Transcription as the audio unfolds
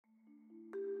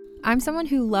I'm someone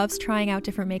who loves trying out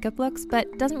different makeup looks,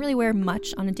 but doesn't really wear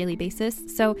much on a daily basis,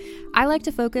 so I like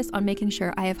to focus on making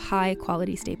sure I have high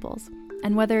quality staples.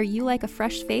 And whether you like a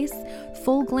fresh face,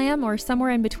 full glam, or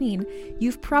somewhere in between,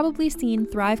 you've probably seen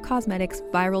Thrive Causemetics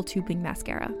Viral Tubing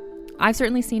Mascara. I've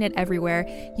certainly seen it everywhere.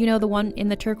 You know, the one in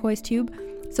the turquoise tube?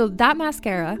 So that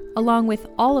mascara, along with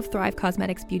all of Thrive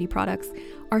Causemetics beauty products,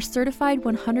 are certified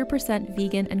 100%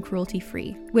 vegan and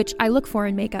cruelty-free, which I look for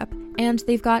in makeup, and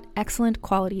they've got excellent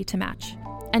quality to match.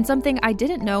 And something I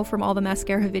didn't know from all the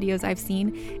mascara videos I've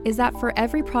seen is that for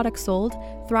every product sold,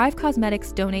 Thrive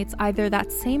Causemetics donates either that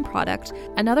same product,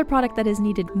 another product that is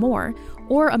needed more,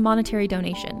 or a monetary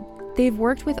donation. They've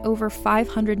worked with over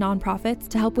 500 nonprofits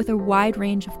to help with a wide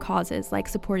range of causes like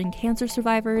supporting cancer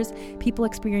survivors, people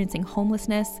experiencing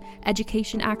homelessness,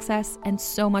 education access, and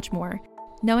so much more.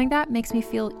 Knowing that makes me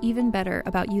feel even better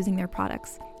about using their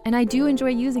products. And I do enjoy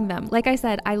using them. Like I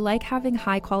said, I like having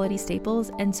high quality staples,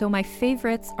 and so my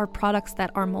favorites are products that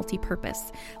are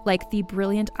multi-purpose, like the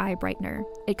Brilliant Eye Brightener.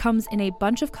 It comes in a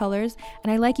bunch of colors,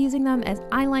 and I like using them as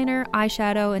eyeliner,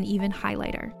 eyeshadow, and even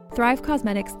highlighter. Thrive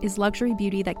Causemetics is luxury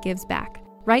beauty that gives back.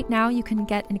 Right now, you can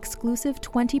get an exclusive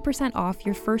 20% off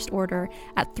your first order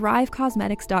at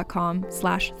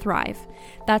thrivecausemetics.com/thrive.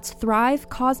 That's Thrive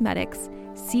Causemetics,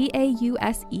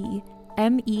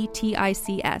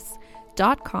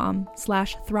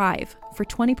 CAUSEMETICS.com/thrive for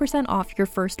 20% off your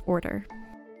first order.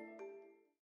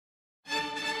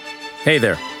 Hey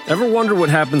there. Ever wonder what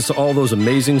happens to all those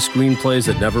amazing screenplays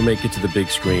that never make it to the big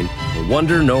screen? Well,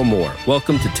 wonder no more.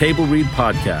 Welcome to Table Read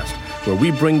Podcast, where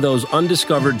we bring those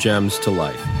undiscovered gems to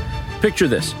life. Picture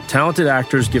this: talented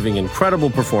actors giving incredible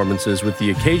performances with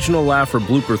the occasional laugh or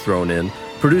blooper thrown in,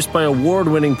 produced by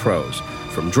award-winning pros.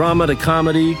 From drama to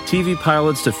comedy, TV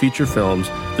pilots to feature films,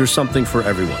 there's something for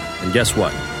everyone. And guess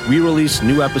what? We release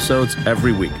new episodes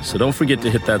every week, so don't forget to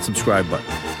hit that subscribe button.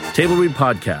 Table Read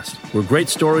Podcast, where great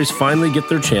stories finally get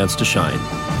their chance to shine.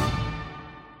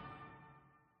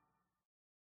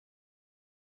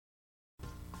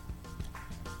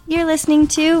 You're listening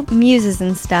to Muses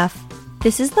and Stuff.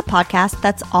 This is the podcast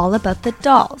that's all about the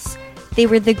dolls. They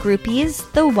were the groupies,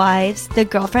 the wives, the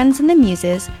girlfriends, and the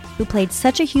muses who played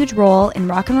such a huge role in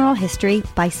rock and roll history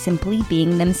by simply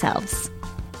being themselves.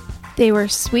 They were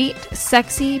sweet,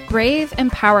 sexy, brave,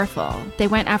 and powerful. They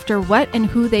went after what and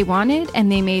who they wanted, and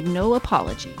they made no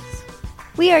apologies.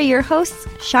 We are your hosts,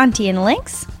 Shanti and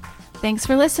Lynx. Thanks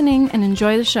for listening, and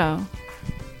enjoy the show.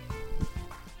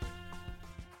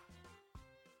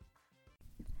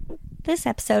 This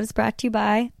episode is brought to you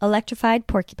by Electrified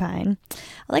Porcupine.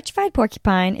 Electrified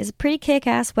Porcupine is a pretty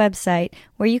kick-ass website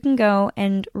where you can go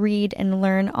and read and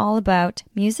learn all about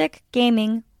music,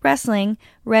 gaming, wrestling,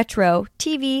 retro,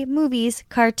 TV, movies,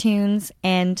 cartoons,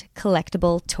 and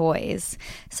collectible toys.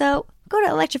 So go to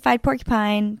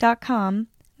electrifiedporcupine.com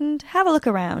and have a look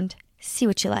around. See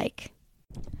what you like.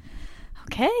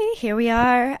 Okay, here we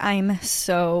are. I'm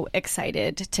so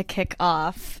excited to kick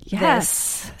off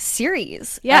this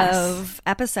series of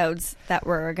episodes that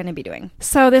we're going to be doing.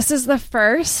 So this is the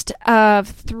first of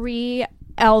 3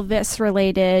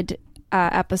 Elvis-related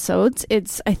episodes.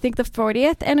 It's, I think, the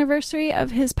 40th anniversary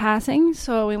of his passing,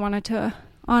 so we wanted to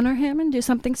honor him and do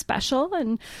something special.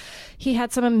 And he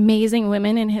had some amazing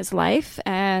women in his life,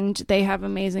 and they have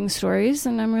amazing stories,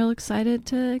 and I'm real excited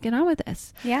to get on with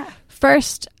this. Yeah.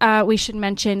 First, we should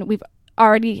mention we've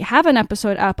already have an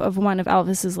episode up of one of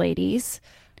Elvis's ladies,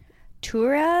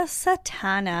 Tura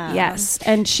Satana. Yes,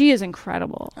 and she is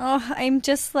incredible. Oh, I'm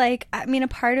just like, I mean, a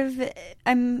part of it,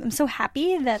 I'm so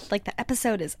happy that like the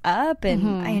episode is up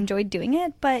and I enjoyed doing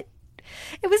it, but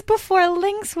it was before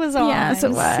Lynx was on. Yes,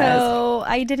 it was. So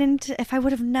I didn't, if I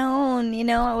would have known, you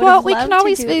know, I would well, have we loved can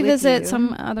always to do it revisit with you.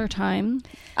 some other time.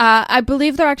 I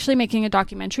believe they're actually making a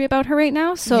documentary about her right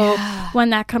now. So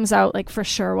when that comes out, like for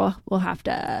sure, we'll have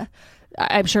to.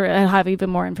 I'm sure I'll have even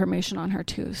more information on her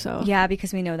too. So yeah,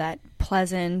 because we know that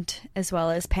Pleasant as well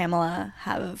as Pamela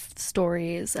have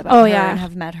stories about her and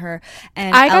have met her.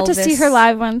 And I got to Elvis- see her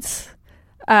live once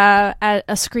at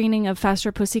a screening of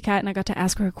Faster Pussycat, and I got to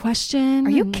ask her a question. Are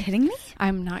you kidding me?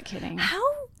 I'm not kidding. How?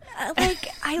 Like,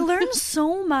 I learn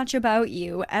so much about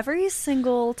you every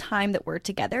single time that we're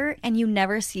together, and you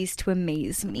never cease to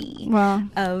amaze me. Well,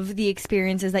 of the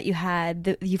experiences that you've had,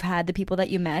 the people that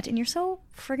you met, and you're so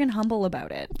friggin' humble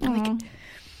about it. Like,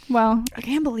 well, I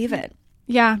can't believe it.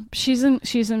 Yeah, she's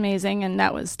amazing, and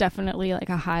that was definitely like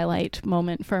a highlight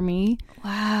moment for me.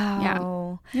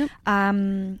 Wow. Yeah.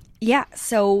 Yep. Yeah.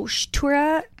 So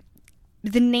Tura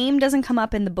the name doesn't come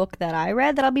up in the book that I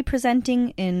read that I'll be presenting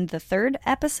in the 3rd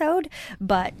episode,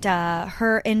 but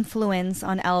her influence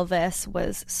on Elvis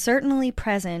was certainly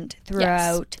present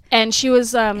throughout. Yes. And she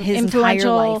was his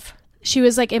influential. entire life. She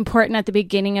was like important at the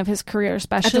beginning of his career,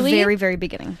 especially At the very, very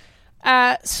beginning.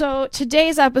 So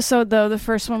today's episode, though, the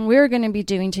first one we're going to be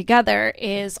doing together,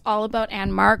 is all about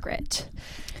Anne Margaret.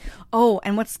 Oh,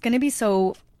 and what's going to be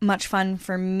so much fun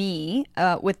for me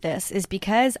with this is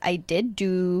because I did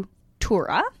do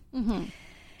Tura, and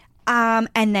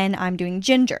then I'm doing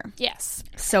Ginger. Yes.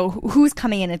 So who's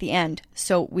coming in at the end?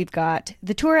 So we've got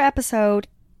the Tura episode,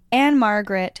 Anne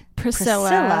Margaret,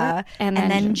 Priscilla, and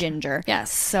then Ginger.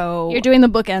 Yes. So you're doing the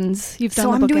bookends. You've done.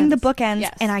 So I'm doing the bookends. bookends,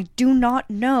 Yes. and I do not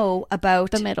know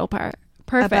about The middle part.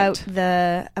 Perfect.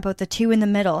 about the two in the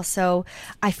middle. So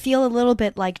I feel a little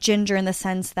bit like Ginger in the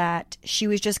sense that she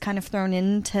was just kind of thrown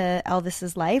into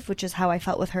Elvis's life, which is how I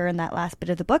felt with her in that last bit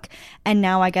of the book. And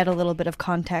now I get a little bit of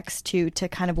context to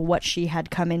kind of what she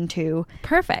had come into.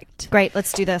 Perfect. Great,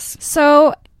 let's do this.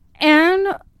 So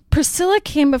Priscilla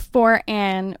came before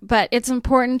Anne, but it's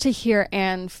important to hear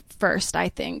Anne first, I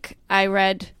think. I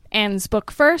read Anne's book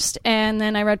first, and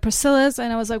then I read Priscilla's,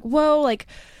 and I was like, whoa, like,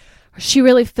 she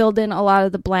really filled in a lot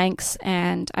of the blanks,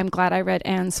 and I'm glad I read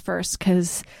Anne's first,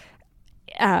 because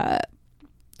I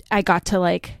got to,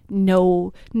 like,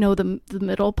 know the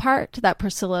middle part that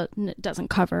Priscilla doesn't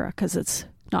cover, because it's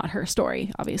not her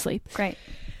story, obviously. Great.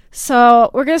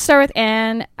 So we're going to start with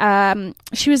Anne.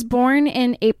 She was born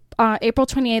in April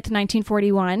 28th,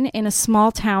 1941, in a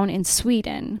small town in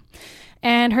Sweden.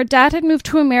 And her dad had moved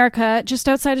to America just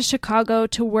outside of Chicago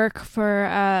to work for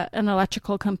an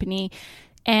electrical company.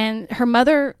 And her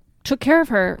mother took care of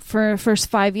her for the first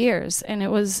 5 years. And it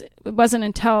wasn't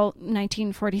until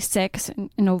 1946 in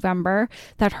November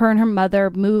that her and her mother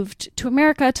moved to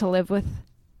America to live with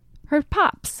her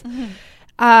pops.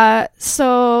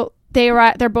 So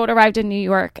their boat arrived in New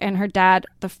York, and her dad,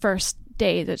 the first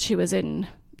day that she was in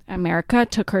America,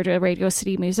 took her to Radio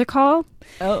City Music Hall.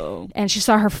 Oh. And she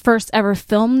saw her first ever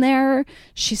film there.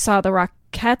 She saw the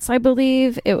Rockettes, I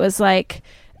believe. It was like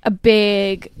a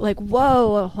big, like,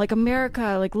 whoa, like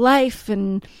America, like life.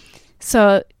 And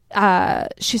so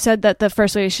she said that the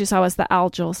first lady she saw was the Al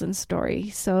Jolson story.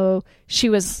 So she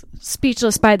was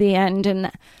speechless by the end,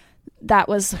 and that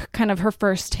was kind of her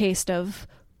first taste of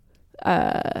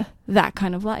that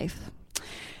kind of life.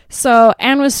 So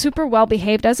Anne was super well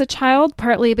behaved as a child,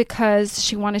 partly because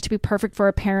she wanted to be perfect for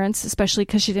her parents, especially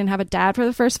because she didn't have a dad for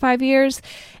the first 5 years.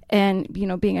 And, you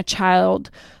know, being a child,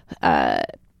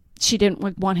 she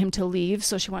didn't want him to leave.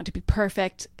 So she wanted to be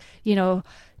perfect, you know,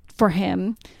 for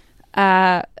him.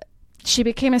 She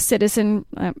became a citizen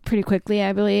pretty quickly,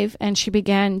 I believe, and she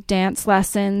began dance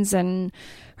lessons, and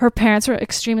her parents were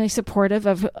extremely supportive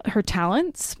of her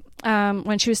talents.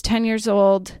 When she was 10 years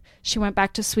old, she went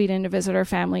back to Sweden to visit her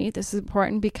family. This is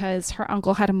important because her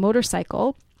uncle had a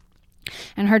motorcycle,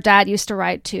 and her dad used to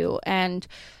ride too. And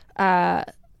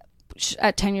at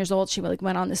 10 years old, she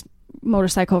went on this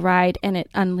motorcycle ride, and it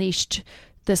unleashed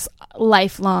this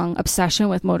lifelong obsession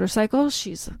with motorcycles.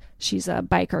 She's a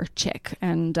biker chick,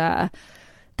 and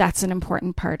that's an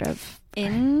important part of.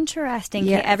 Interesting.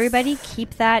 Yes. Okay, everybody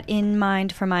keep that in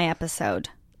mind for my episode.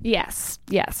 Yes.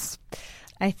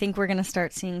 I think we're going to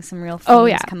start seeing some real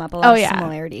themes come up, a lot of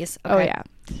similarities. Okay. Oh, yeah.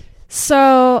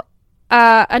 So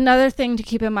another thing to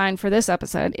keep in mind for this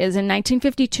episode is in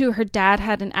 1952, her dad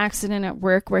had an accident at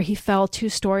work where he fell 2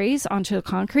 stories onto the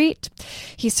concrete.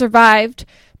 He survived,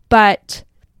 but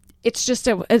it's just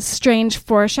a strange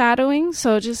foreshadowing.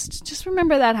 So just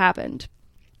remember that happened.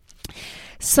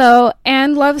 So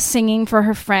Anne loves singing for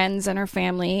her friends and her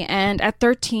family. And at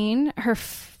 13,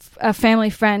 a family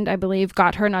friend, I believe,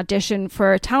 got her an audition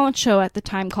for a talent show at the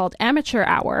time called Amateur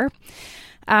Hour.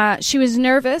 She was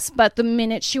nervous, but the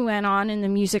minute she went on and the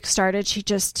music started,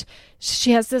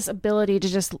 she has this ability to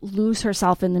just lose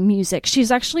herself in the music.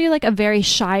 She's actually like a very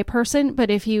shy person, but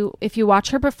if you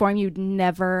watch her perform, you'd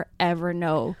never ever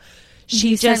know.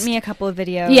 She sent me a couple of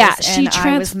videos. Yeah, she transforms.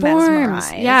 I was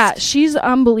mesmerized. Yeah, she's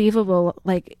unbelievable.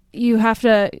 Like, you have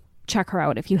to check her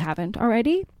out if you haven't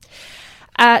already.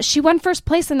 She won first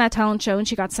place in that talent show, and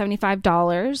she got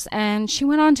 $75. And she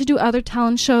went on to do other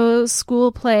talent shows,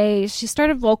 school plays. She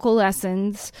started vocal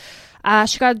lessons.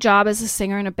 She got a job as a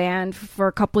singer in a band for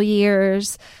a couple of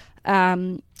years.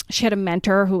 She had a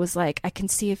mentor who was like, I can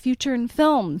see a future in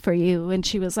film for you. And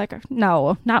she was like,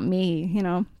 no, not me. You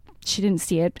know, she didn't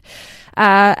see it.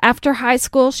 After high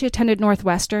school, she attended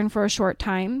Northwestern for a short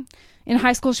time. In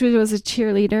high school, she was a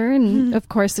cheerleader, and of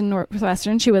course in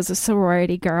Northwestern, she was a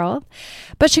sorority girl.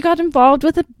 But she got involved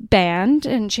with a band,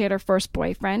 and she had her first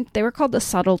boyfriend. They were called the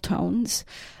Subtle Tones.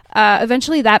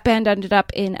 Eventually, that band ended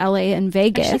up in LA and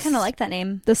Vegas. I actually kind of like that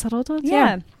name. The Subtle Tones?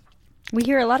 Yeah. We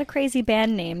hear a lot of crazy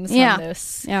band names on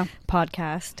this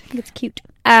podcast. I think it's cute.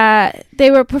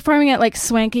 They were performing at like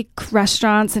swanky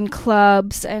restaurants and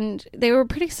clubs, and they were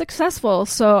pretty successful.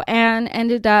 So Anne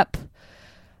ended up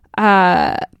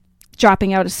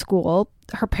dropping out of school.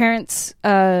 Her parents,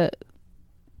 they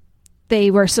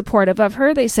were supportive of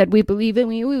her. They said, "We believe in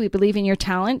you. We believe in your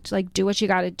talent. Like, do what you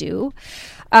got to do."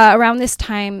 Around this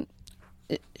time,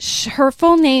 her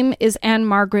full name is Anne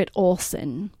Margaret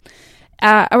Olson.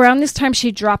 Around this time,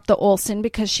 she dropped the Olson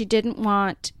because she didn't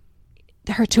want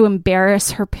her to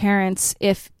embarrass her parents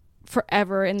if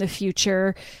forever in the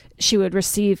future she would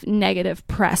receive negative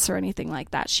press or anything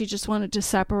like that. She just wanted to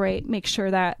separate, make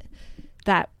sure that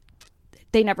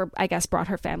they never, I guess, brought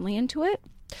her family into it.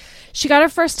 She got her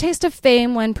first taste of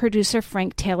fame when producer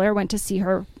Frank Taylor went to see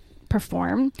her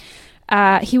perform.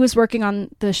 He was working on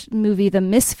the movie The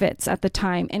Misfits at the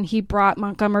time, and he brought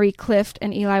Montgomery Clift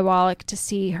and Eli Wallach to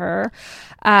see her.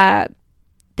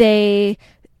 They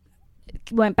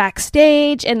went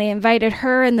backstage, and they invited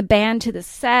her and the band to the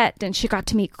set, and she got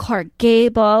to meet Clark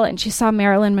Gable, and she saw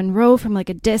Marilyn Monroe from like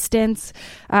a distance.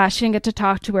 She didn't get to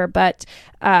talk to her, but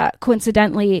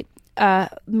coincidentally,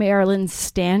 Marilyn's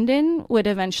stand-in would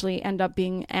eventually end up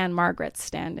being Anne Margaret's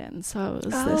stand-in. So it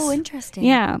was interesting.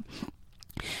 Yeah.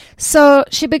 So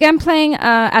she began playing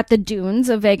at the Dunes,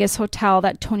 a Vegas hotel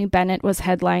that Tony Bennett was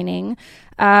headlining.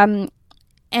 Anne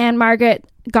Margaret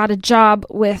got a job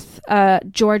with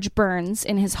George Burns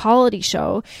in his holiday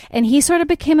show, and he sort of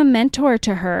became a mentor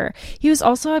to her. He was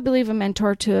also, I believe, a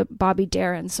mentor to Bobby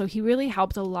Darin, so he really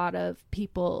helped a lot of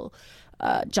people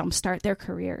jumpstart their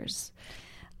careers.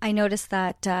 I noticed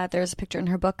that there's a picture in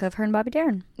her book of her and Bobby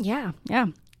Darin. Yeah.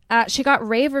 She got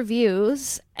rave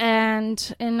reviews, and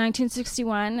in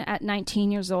 1961, at 19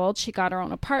 years old, she got her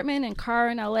own apartment and car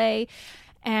in LA,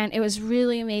 and it was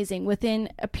really amazing. Within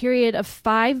a period of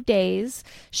 5 days,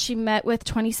 she met with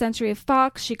 20th Century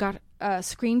Fox. She got a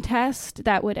screen test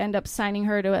that would end up signing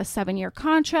her to a 7-year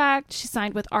contract. She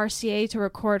signed with RCA to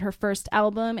record her first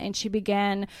album, and she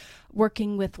began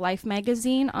working with Life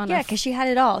magazine on because she had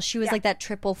it all. She was like that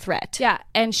triple threat. Yeah,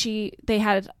 and they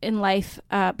had in Life,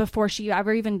 before she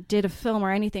ever even did a film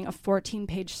or anything, a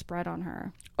 14-page spread on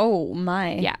her. Oh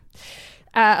my. Yeah.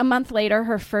 A month later,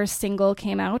 her first single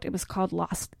came out. It was called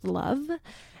Lost Love.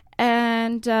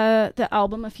 And the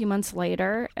album a few months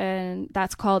later, and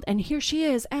that's called And Here She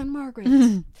Is, Anne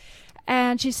Margaret.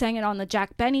 And she sang it on the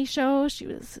Jack Benny show. She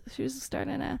was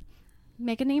starting to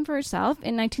make a name for herself.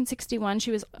 In 1961, she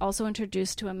was also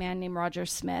introduced to a man named Roger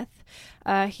Smith.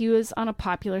 He was on a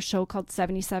popular show called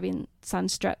 77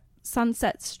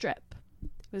 Sunset Strip.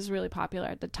 It was really popular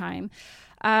at the time.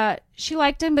 She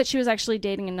liked him, but she was actually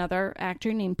dating another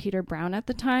actor named Peter Brown at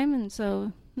the time, and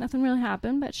so nothing really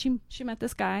happened, but she met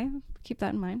this guy. Keep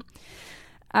that in mind.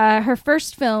 Her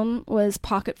first film was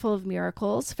Pocketful of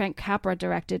Miracles. Frank Capra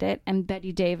directed it, and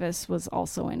Bette Davis was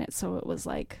also in it, so it was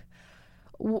like,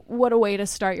 what a way to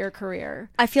start your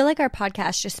career. I feel like our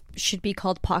podcast just should be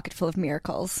called Pocketful of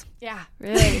Miracles. Yeah,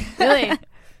 really.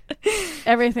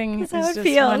 Everything is just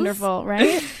wonderful,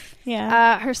 right?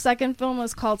 Yeah. Her second film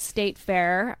was called State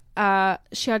Fair.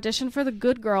 She auditioned for The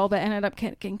Good Girl, but ended up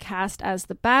getting cast as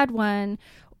the bad one,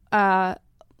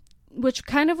 which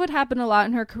kind of would happen a lot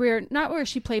in her career. Not where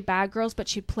she played bad girls, but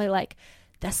she'd play like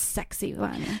the sexy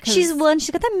one. She's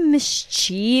got that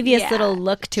mischievous little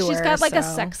look to her. She's got like a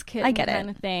sex kid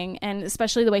kind of thing, and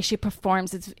especially the way she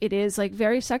performs, it is like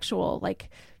very sexual.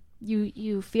 Like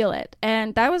you feel it.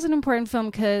 And that was an important film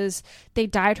because they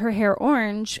dyed her hair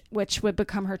orange, which would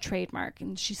become her trademark,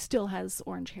 and she still has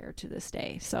orange hair to this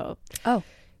day. So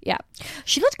yeah,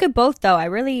 she looked good both though. I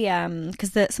really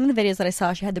because some of the videos that I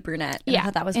saw, she had the brunette. And I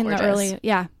thought that was gorgeous. In the early,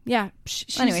 yeah.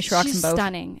 Anyway, she rocks them both.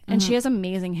 Stunning, and she has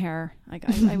amazing hair. Like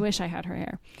I wish I had her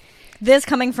hair. This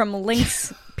coming from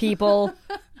Lynx people.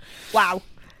 Wow.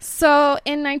 So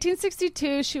in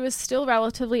 1962, she was still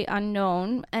relatively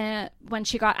unknown when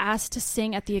she got asked to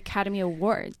sing at the Academy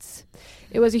Awards.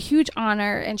 It was a huge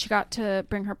honor, and she got to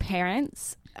bring her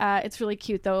parents. It's really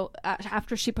cute, though.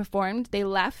 After she performed, they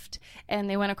left, and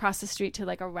they went across the street to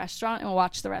like a restaurant and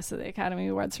watched the rest of the Academy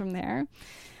Awards from there.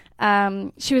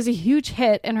 She was a huge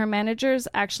hit, and her managers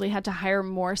actually had to hire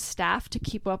more staff to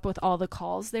keep up with all the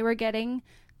calls they were getting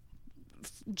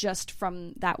just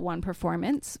from that one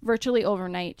performance. Virtually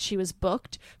overnight, she was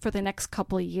booked for the next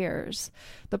couple of years.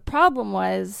 The problem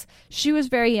was she was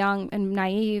very young and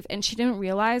naive, and she didn't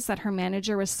realize that her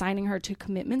manager was signing her to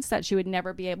commitments that she would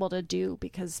never be able to do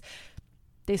because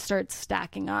they started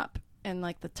stacking up, and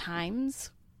like the times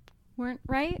weren't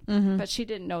right. Mm-hmm. But she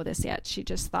didn't know this yet. She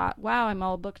just thought, wow, I'm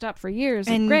all booked up for years.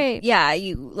 And Great. yeah,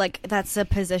 you like that's a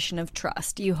position of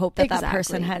trust. You hope that that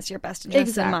person Exactly. has your best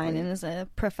interest in mind Exactly. and is a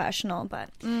professional, but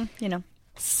you know.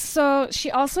 So she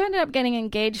also ended up getting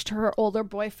engaged to her older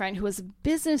boyfriend, who was a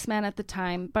businessman at the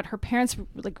time, but her parents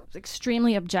like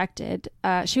extremely objected.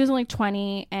 She was only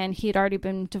 20, and he had already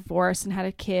been divorced and had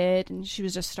a kid, and she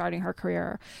was just starting her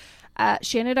career.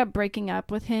 She ended up breaking up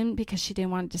with him because she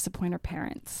didn't want to disappoint her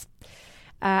parents.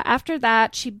 After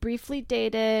that, she briefly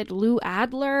dated Lou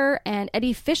Adler and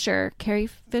Eddie Fisher, Carrie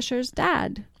Fisher's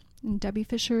dad, and Debbie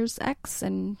Fisher's ex,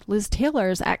 and Liz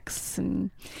Taylor's ex,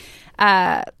 and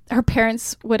her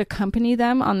parents would accompany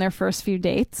them on their first few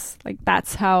dates. Like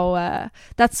that's how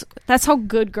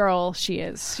good girl she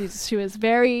is. She was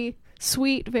very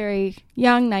sweet, very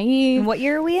young, naive. And what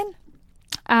year are we in?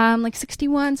 Like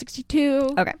 61,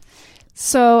 62. Okay.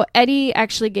 So Eddie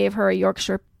actually gave her a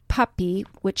Yorkshire puppy,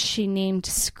 which she named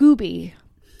Scooby.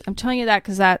 I'm telling you that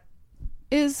because that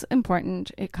is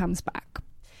important. It comes back.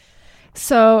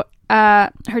 So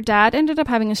her dad ended up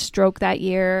having a stroke that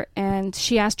year, and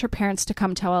she asked her parents to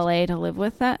come to LA to live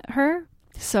with her.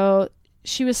 So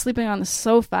she was sleeping on the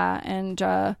sofa, and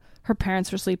her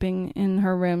parents were sleeping in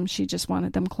her room. She just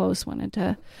wanted them close, wanted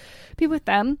to be with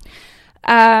them.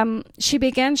 She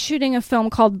began shooting a film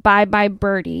called Bye Bye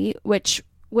Birdie, which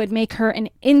would make her an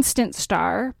instant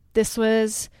star. This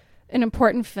was an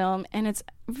important film, and it's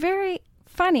very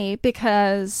funny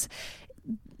because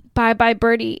Bye Bye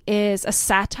Birdie is a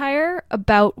satire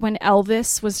about when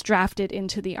Elvis was drafted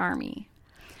into the army.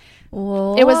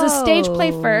 Whoa. It was a stage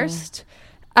play first.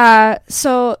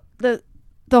 So the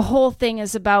whole thing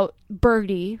is about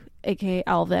Birdie, aka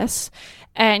Elvis,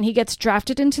 and he gets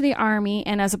drafted into the army,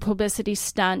 and as a publicity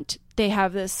stunt, they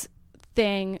have this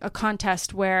thing, a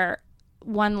contest where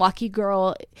one lucky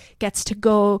girl gets to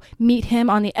go meet him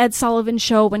on the Ed Sullivan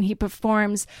Show when he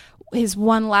performs his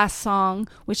one last song,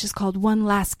 which is called One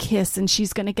Last Kiss, and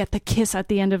she's going to get the kiss at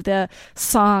the end of the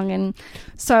song. And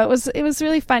so it was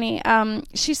really funny.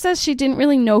 She says she didn't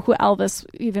really know who Elvis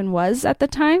even was at the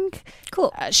time.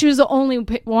 Cool. She was the only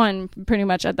one pretty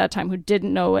much at that time who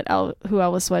didn't know who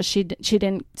Elvis was. She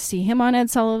didn't see him on Ed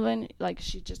Sullivan. Like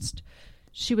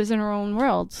she was in her own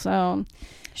world. So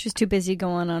She was too busy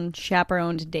going on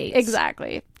chaperoned dates.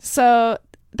 exactly. So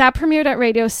that premiered at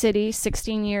Radio City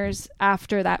 16 years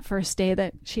after that first day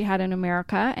that she had in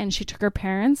America, and she took her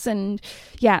parents, and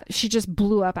yeah, she just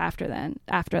blew up after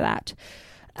that.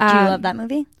 Do you love that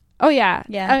movie? Oh yeah.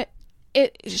 Yeah.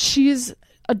 She's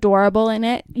adorable in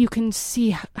it. You can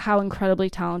see how incredibly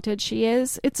talented she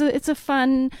is. It's a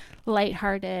fun,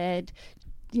 lighthearted,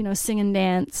 sing and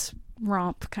dance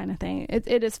romp kind of thing.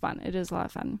 It is fun. It is a lot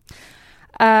of fun.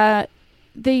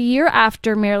 The year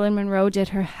after Marilyn Monroe did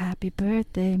her Happy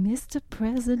Birthday, Mr.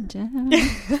 President,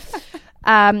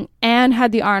 Anne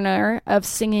had the honor of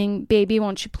singing Baby,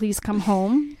 Won't You Please Come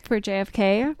Home for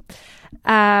JFK.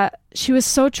 She was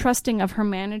so trusting of her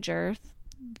manager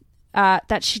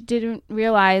that she didn't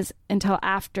realize until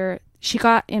after she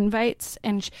got invites,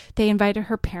 and they invited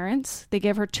her parents. They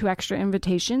gave her 2 extra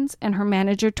invitations, and her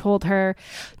manager told her,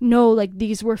 no, like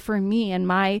these were for me and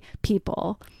my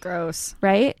people. Gross.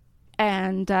 Right?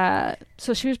 And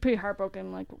so she was pretty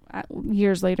heartbroken like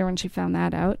years later when she found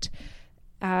that out.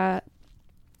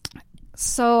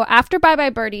 So after Bye Bye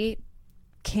Birdie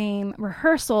came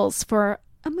rehearsals for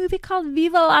a movie called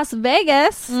Viva Las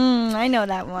Vegas. I know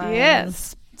that one.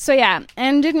 Yes. So yeah,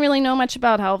 and didn't really know much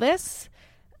about Elvis.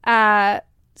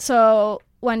 So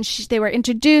when they were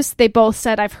introduced, they both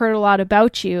said, I've heard a lot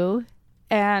about you.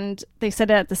 And they said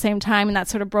it at the same time, and that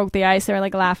sort of broke the ice. They were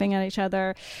like laughing at each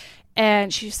other.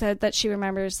 And she said that she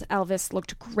remembers Elvis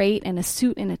looked great in a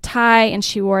suit and a tie, and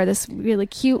she wore this really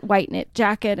cute white knit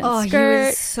jacket and skirt. He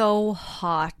was so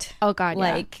hot. Oh, God,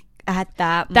 yeah. Like, at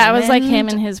that moment. That was like him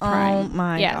in his prime. Oh,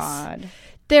 my Yes. God.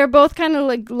 They're both kind of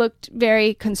like looked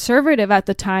very conservative at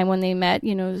the time when they met,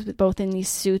 both in these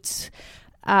suits.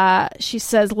 She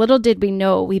says, little did we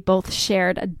know we both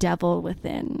shared a devil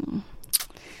within.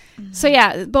 So,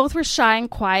 yeah, both were shy and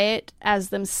quiet as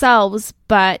themselves,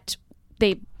 but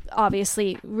they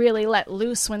obviously really let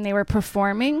loose when they were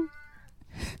performing.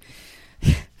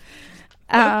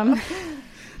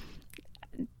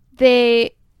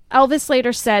 Elvis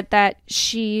later said that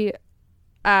she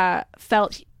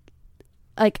felt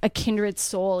like a kindred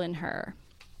soul in her.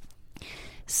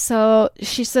 So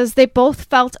she says they both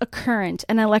felt a current,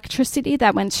 an electricity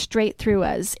that went straight through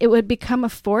us. It would become a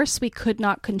force we could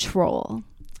not control.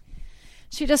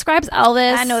 She describes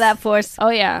Elvis. I know that force. Oh,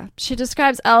 yeah. She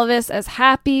describes Elvis as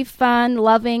happy, fun,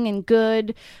 loving, and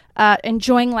good,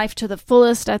 enjoying life to the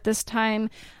fullest at this time.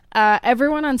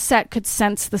 everyone on set could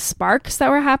sense the sparks that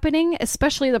were happening,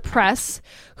 especially the press,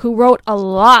 who wrote a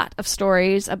lot of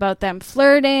stories about them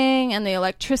flirting and the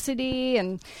electricity.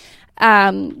 And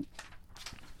Anne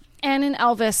and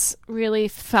Elvis really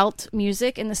felt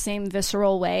music in the same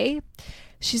visceral way.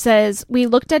 She says, "We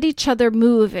looked at each other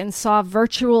move and saw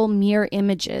virtual mirror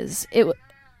images. It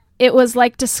was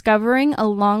like discovering a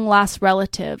long-lost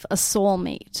relative, a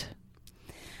soulmate."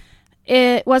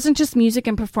 It wasn't just music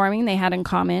and performing they had in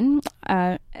common.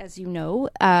 As you know,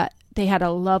 they had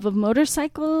a love of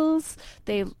motorcycles.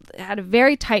 They had a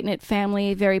very tight-knit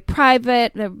family, very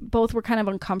private. They both were kind of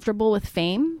uncomfortable with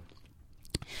fame.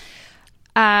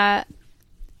 I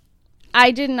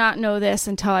did not know this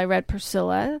until I read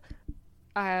Priscilla.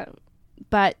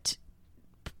 But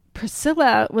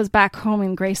Priscilla was back home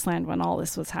in Graceland when all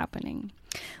this was happening.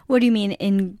 What do you mean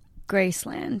in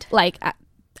Graceland? Like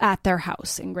at their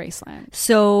house in Graceland.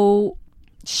 So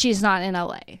she's not in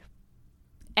LA.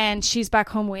 And she's back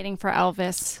home waiting for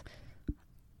Elvis.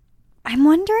 I'm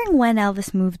wondering when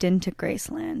Elvis moved into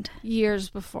Graceland. Years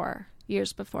before.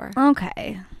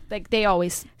 Okay. Like they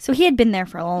always... So he had been there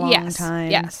for a long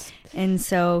time. Yes. And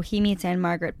so he meets Anne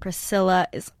Margaret. Priscilla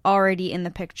is already in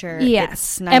the picture.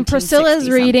 Yes. And Priscilla's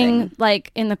reading,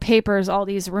 like, in the papers, all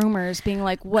these rumors, being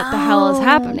like, what the hell is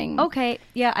happening? Okay.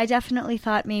 Yeah, I definitely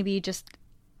thought maybe just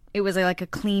it was like a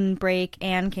clean break.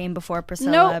 Anne came before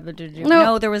Priscilla.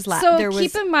 No, there was... So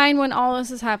keep in mind when all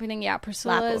this is happening,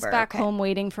 Priscilla is back home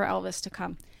waiting for Elvis to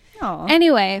come. Oh.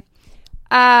 Anyway,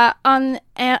 on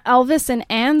Elvis and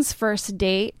Anne's first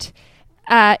date...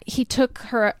 he took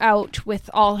her out with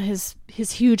all his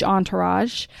huge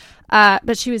entourage,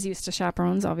 but she was used to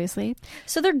chaperones, obviously.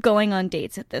 So they're going on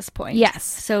dates at this point. Yes.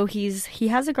 So he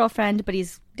has a girlfriend, but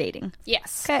he's dating.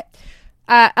 Yes. Okay.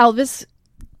 Elvis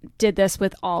did this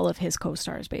with all of his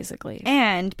co-stars, basically.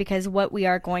 And because what we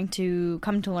are going to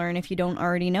come to learn, if you don't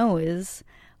already know, is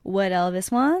what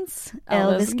Elvis wants,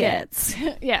 Elvis gets.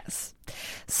 Yes.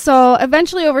 So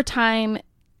eventually, over time,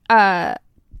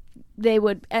 they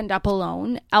would end up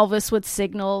alone. Elvis would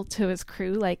signal to his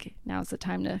crew, like, now's the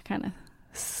time to kind of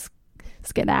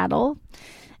skedaddle.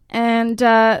 And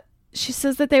she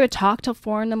says that they would talk till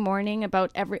 4 a.m.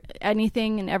 about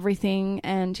anything and everything.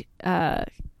 And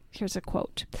here's a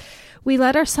quote. "We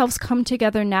let ourselves come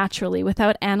together naturally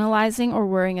without analyzing or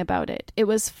worrying about it. It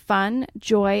was fun,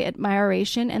 joy,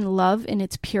 admiration, and love in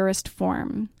its purest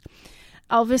form."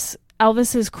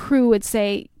 Elvis's crew would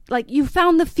say, like, "You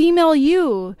found the female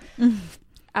you."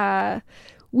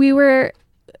 We were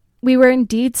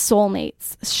indeed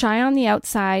soulmates, shy on the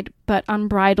outside, but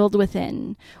unbridled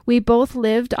within. We both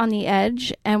lived on the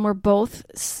edge and were both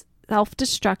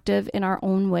self-destructive in our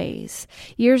own ways.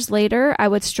 Years later, I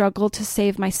would struggle to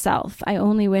save myself. I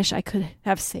only wish I could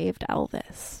have saved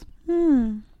Elvis.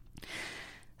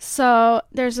 So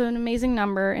there's an amazing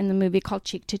number in the movie called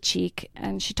Cheek to Cheek,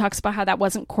 and she talks about how that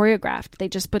wasn't choreographed. They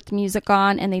just put the music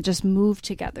on and they just moved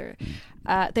together.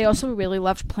 They also really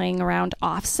loved playing around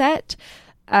offset,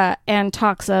 and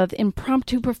talks of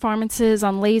impromptu performances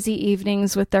on lazy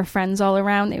evenings with their friends all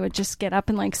around. They would just get up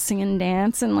and like sing and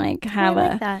dance and like have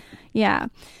that. Yeah.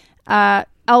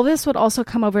 Elvis would also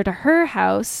come over to her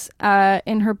house.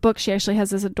 In her book, she actually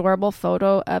has this adorable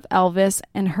photo of Elvis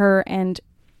and her and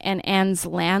Anne's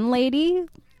landlady.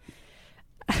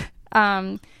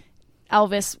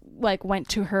 Elvis like went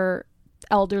to her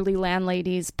elderly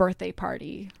landlady's birthday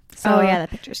party. So, oh yeah, that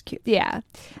picture's cute. Yeah.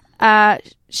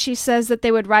 She says that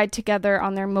they would ride together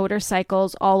on their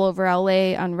motorcycles all over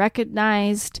LA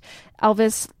unrecognized.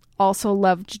 Elvis also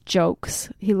loved jokes.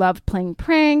 He loved playing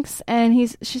pranks, and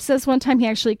she says one time he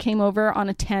actually came over on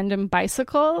a tandem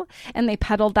bicycle and they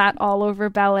pedaled that all over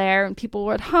Bel Air, and people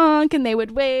would honk and they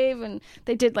would wave, and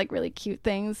they did like really cute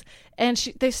things. And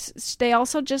they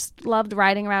also just loved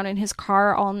riding around in his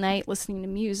car all night, listening to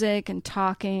music and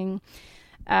talking.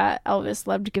 Elvis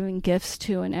loved giving gifts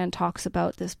too, and Anne talks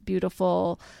about this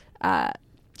beautiful,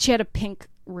 she had a pink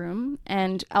room,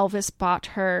 and Elvis bought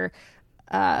her,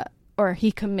 or he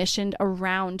commissioned a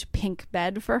round pink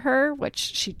bed for her, which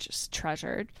she just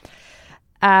treasured.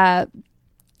 As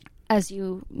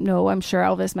you know, I'm sure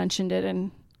Elvis mentioned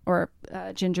it, or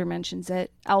Ginger mentions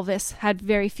it. Elvis had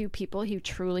very few people he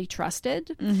truly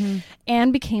trusted,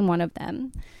 and became one of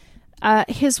them.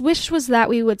 His wish was that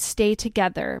we would stay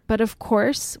together, but of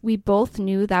course, we both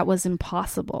knew that was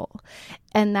impossible.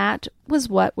 And that was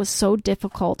what was so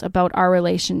difficult about our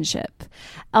relationship.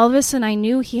 Elvis and I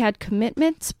knew he had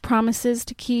commitments, promises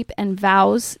to keep, and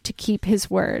vows to keep his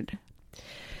word.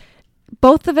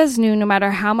 Both of us knew no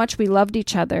matter how much we loved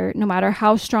each other, no matter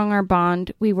how strong our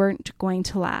bond, we weren't going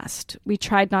to last. We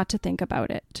tried not to think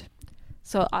about it.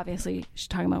 So obviously she's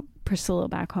talking about Priscilla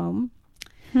back home.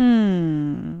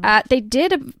 They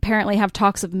did apparently have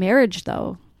talks of marriage,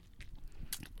 though.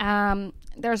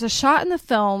 There's a shot in the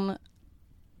film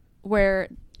where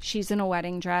she's in a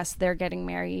wedding dress. They're getting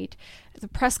married. The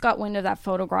press got wind of that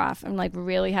photograph and like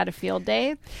really had a field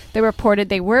day. They reported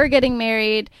they were getting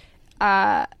married.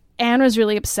 Anne was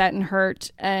really upset and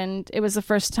hurt, and it was the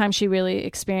first time she really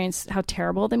experienced how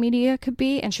terrible the media could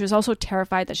be. And she was also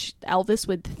terrified that Elvis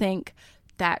would think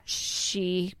that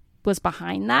she was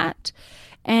behind that.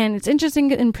 And it's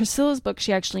interesting, in Priscilla's book,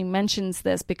 she actually mentions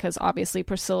this because obviously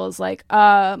Priscilla's like,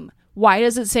 why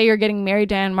does it say you're getting married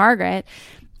to Anne Margaret?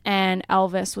 And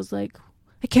Elvis was like,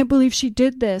 I can't believe she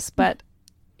did this. But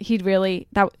he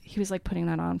was like putting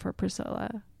that on for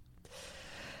Priscilla.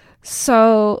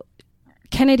 So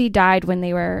Kennedy died when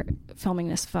they were filming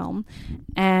this film,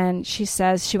 and she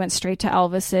says she went straight to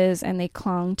Elvis's and they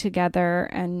clung together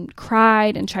and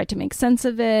cried and tried to make sense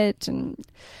of it. And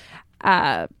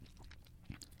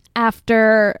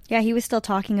after, he was still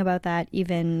talking about that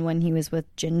even when he was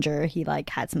with Ginger. He like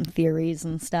had some theories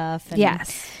and stuff. And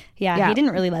he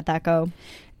didn't really let that go.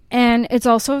 And it's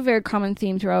also a very common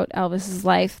theme throughout Elvis's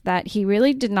life that he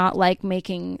really did not like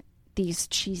making these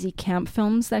cheesy camp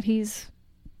films that he's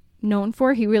known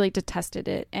for. He really detested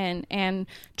it, and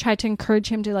tried to encourage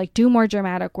him to like do more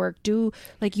dramatic work, do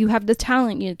like, you have the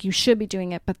talent, you should be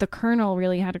doing it. But the Colonel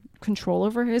really had control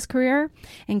over his career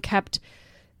and kept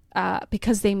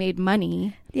because they made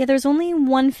money. There's only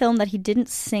one film that he didn't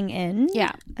sing in,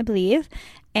 I believe,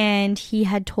 and he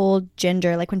had told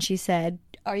Ginger, like when she said,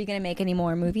 are you going to make any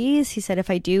more movies? He said, if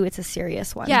I do, it's a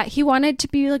serious one. He wanted to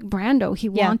be like Brando. He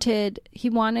wanted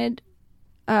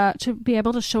to be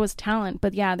able to show his talent.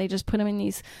 But they just put him in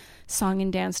these song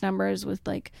and dance numbers with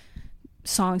like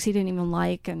songs he didn't even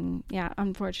like. And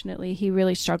unfortunately, he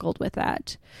really struggled with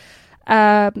that.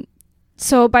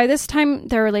 So by this time,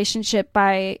 their relationship,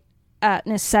 by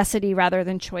necessity rather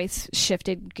than choice,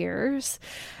 shifted gears.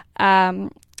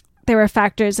 There were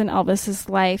factors in Elvis's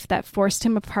life that forced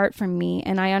him apart from me,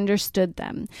 and I understood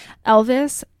them.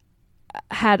 Elvis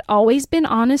had always been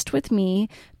honest with me,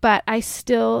 but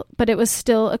it was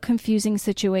still a confusing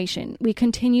situation. We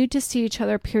continued to see each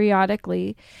other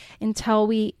periodically until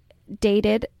we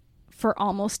dated for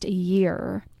almost a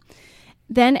year.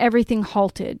 Then everything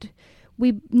halted.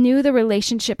 We knew the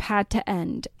relationship had to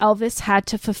end. Elvis had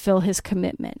to fulfill his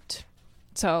commitment.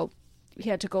 So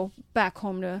he had to go back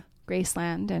home to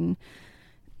Graceland, and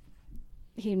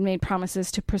he made promises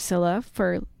to Priscilla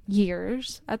for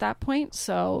years at that point.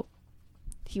 So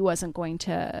he wasn't going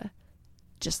to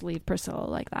just leave Priscilla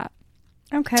like that.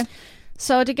 Okay.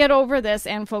 So to get over this,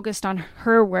 Anne focused on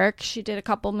her work. She did a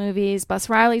couple movies. Bus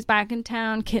Riley's Back in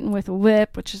Town, Kitten with a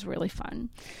Whip, which is really fun.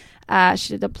 She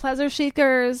did The Pleasure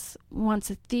Seekers, Once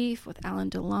a Thief with Alain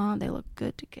Delon. They look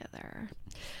good together.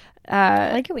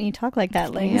 I like it when you talk like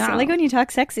that, Lynx. I like it when you talk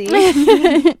sexy.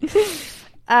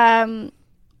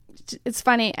 It's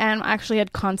funny. Anne actually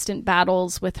had constant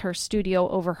battles with her studio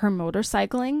over her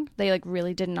motorcycling. They like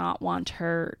really did not want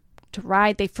her to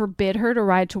ride. They forbid her to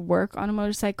ride to work on a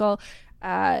motorcycle.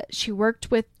 She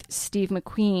worked with Steve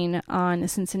McQueen on The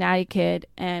Cincinnati Kid,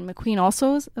 and McQueen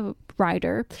also is a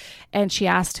rider. And she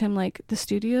asked him, like, the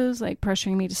studio's like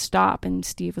pressuring me to stop, and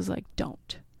Steve was like,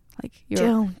 don't. Like,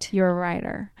 you're a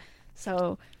writer.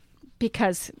 So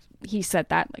because he said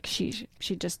that, like, she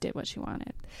just did what she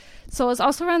wanted. So it was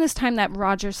also around this time that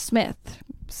Roger Smith,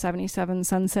 77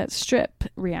 Sunset Strip,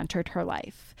 re-entered her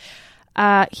life.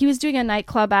 He was doing a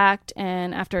nightclub act,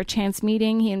 and after a chance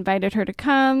meeting, he invited her to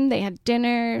come. They had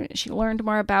dinner. She learned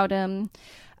more about him.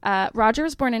 Roger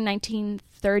was born in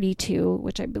 1932,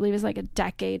 which I believe is like a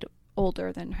decade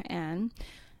older than Anne,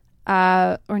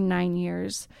 or 9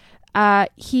 years.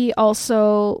 He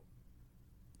also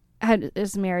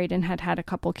is married and had a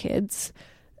couple kids.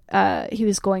 He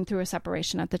was going through a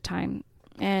separation at the time.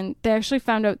 And they actually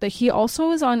found out that he also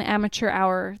was on Amateur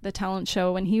Hour, the talent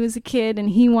show, when he was a kid, and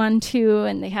he won too.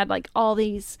 And they had like all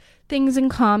these things in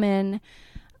common.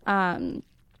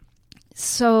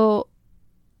 So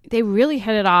they really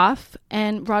hit it off.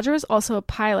 And Roger was also a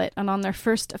pilot. And on their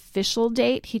first official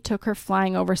date, he took her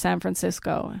flying over San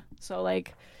Francisco. So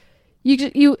like,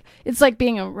 it's like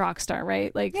being a rock star,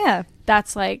 right? Like, yeah,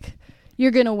 that's like, you're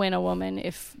going to win a woman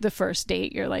if the first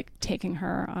date you're like taking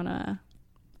her on a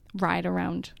ride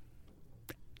around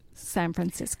San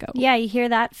Francisco. Yeah, you hear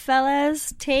that,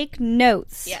 fellas? Take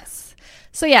notes. Yes.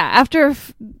 So yeah, after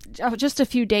just a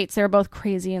few dates, they were both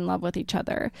crazy in love with each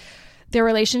other. Their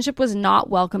relationship was not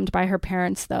welcomed by her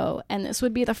parents, though, and this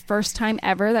would be the first time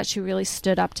ever that she really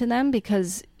stood up to them,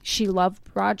 because she loved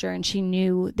Roger and she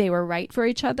knew they were right for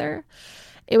each other.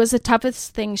 it was the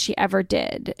toughest thing she ever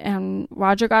did. And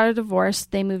Roger got a divorce.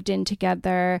 They moved in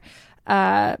together.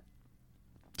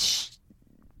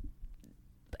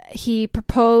 He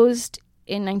proposed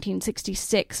in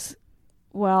 1966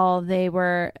 while they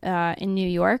were in New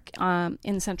York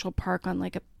in Central Park on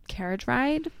like a carriage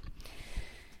ride.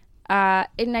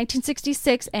 In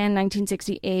 1966 and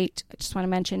 1968, I just want to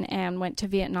mention, Anne went to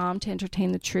Vietnam to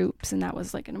entertain the troops, and that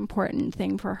was like an important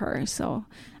thing for her. So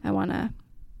I want to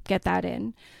get that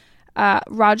in.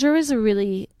 Roger is a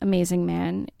really amazing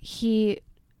man. He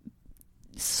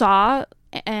saw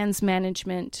Anne's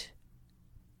management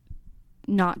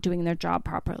not doing their job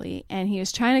properly, and he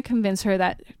was trying to convince her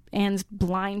that Anne's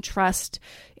blind trust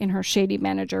in her shady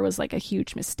manager was like a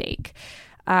huge mistake.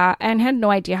 Anne had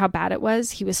no idea how bad it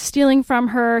was. He was stealing from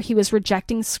her. He was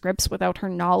rejecting scripts without her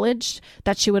knowledge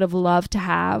that she would have loved to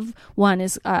have. One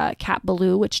is Cat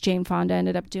Ballou, which Jane Fonda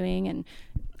ended up doing, and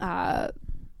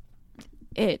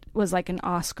it was like an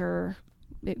Oscar.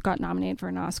 It got nominated for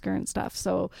an Oscar and stuff.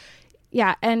 So,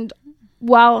 yeah, and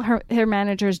while her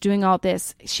manager is doing all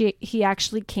this, he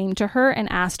actually came to her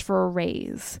and asked for a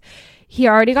raise. He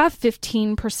already got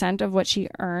 15% of what she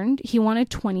earned. He wanted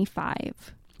 25%.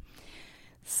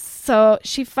 So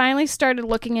she finally started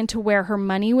looking into where her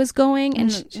money was going.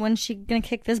 And when's she going to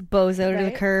kick this bozo to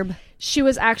the curb? She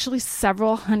was actually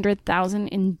several $100,000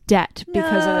 in debt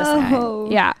because of this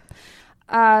guy.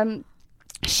 Yeah.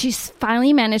 She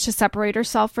finally managed to separate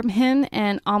herself from him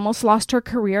and almost lost her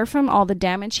career from all the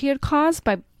damage he had caused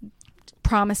by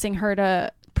promising her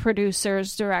to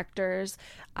producers, directors.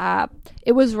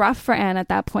 It was rough for Anne at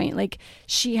that point. Like,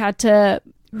 she had to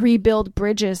rebuild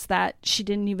bridges that she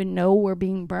didn't even know were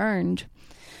being burned.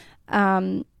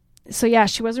 So yeah,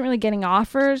 she wasn't really getting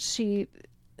offers. She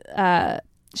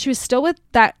was still with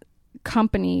that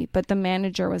company, but the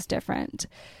manager was different.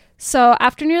 So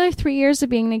after nearly 3 years of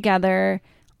being together,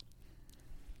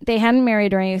 they hadn't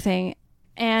married or anything,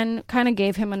 and kind of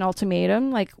gave him an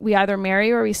ultimatum, like, we either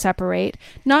marry or we separate.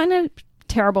 Not in a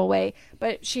terrible way,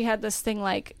 but she had this thing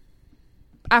like,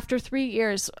 after 3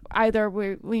 years, either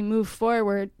we move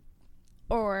forward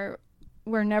or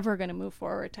we're never going to move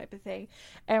forward, type of thing.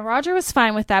 And Roger was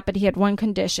fine with that, but he had one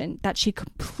condition, that she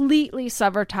completely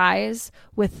sever ties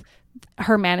with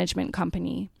her management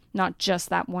company. Not just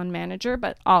that one manager,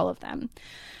 but all of them.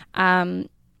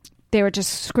 They were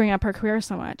just screwing up her career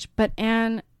so much. But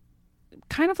Anne,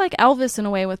 kind of like Elvis in a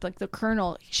way with like the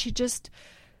Colonel, she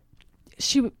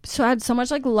had so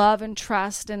much like love and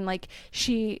trust, and like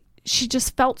she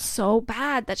just felt so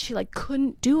bad that she like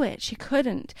couldn't do it. She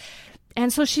couldn't.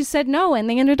 And so she said no, and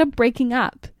they ended up breaking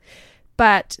up.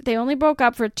 But they only broke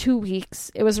up for 2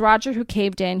 weeks. It was Roger who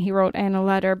caved in. He wrote Anne a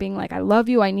letter being like, I love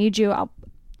you, I need you.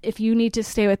 If you need to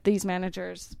stay with these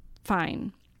managers,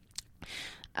 fine.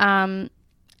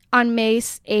 On May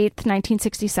 8th,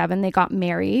 1967, they got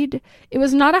married. It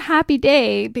was not a happy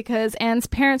day because Anne's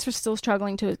parents were still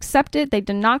struggling to accept it. They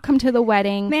did not come to the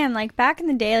wedding. Man, like back in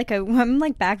the day, like I'm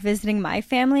like back visiting my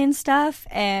family and stuff,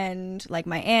 and like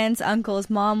my aunts, uncles,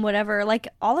 mom, whatever, like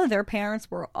all of their parents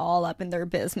were all up in their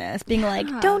business, being like,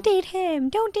 don't date him,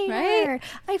 don't date her,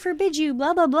 I forbid you,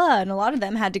 blah, blah, blah. And a lot of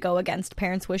them had to go against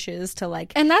parents' wishes to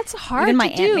like, and that's hard even my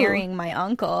to aunt do. marrying my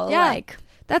uncle. Yeah. Like,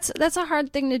 that's a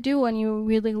hard thing to do when you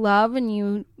really love and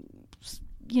you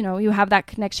have that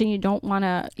connection. You don't want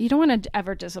to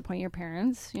ever disappoint your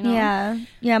parents, you know?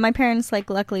 Yeah. My parents, like,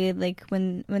 luckily, like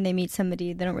when they meet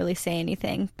somebody, they don't really say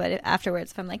anything. But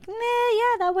afterwards, if I'm like,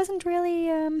 that wasn't really,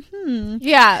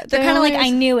 Yeah. They're kind of like, I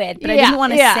knew it, but I didn't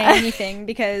want to say anything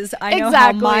because I know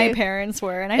how my parents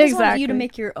were, and I just want you to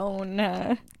make your own.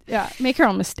 Make your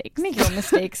own mistakes. Make your own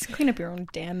mistakes. Clean up your own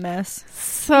damn mess.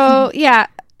 So yeah.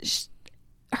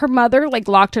 Her mother like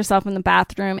locked herself in the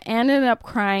bathroom and ended up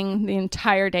crying the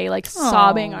entire day, like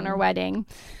sobbing on her wedding.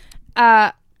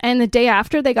 And the day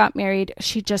after they got married,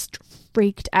 she just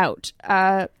freaked out.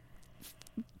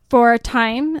 For a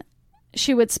time,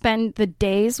 she would spend the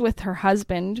days with her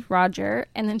husband, Roger,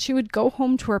 and then she would go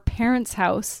home to her parents'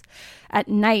 house at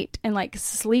night and like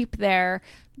sleep there,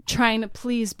 trying to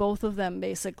please both of them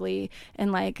basically,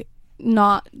 and like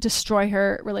not destroy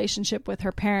her relationship with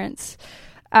her parents.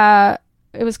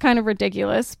 It was kind of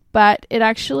ridiculous, but it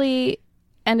actually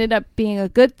ended up being a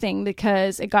good thing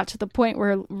because it got to the point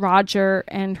where Roger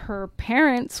and her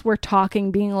parents were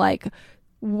talking, being like,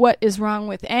 what is wrong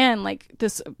with Anne? Like,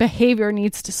 this behavior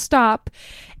needs to stop.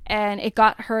 And it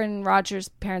got her and Roger's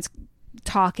parents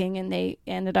talking, and they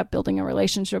ended up building a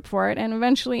relationship for it. And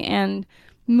eventually Anne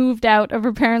moved out of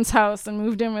her parents' house and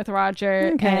moved in with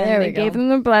Roger. Okay, and they gave them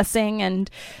the blessing. And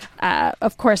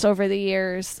of course, over the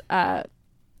years,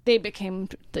 they became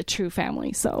the true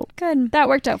family. So Good. that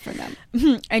worked out for them.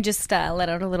 I just let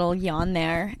out a little yawn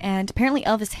there, and apparently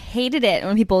Elvis hated it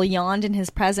when people yawned in his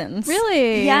presence.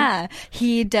 Really? Yeah.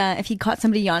 He'd if he caught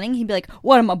somebody yawning, he'd be like,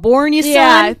 "What, am I boring you, son?"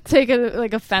 Yeah, take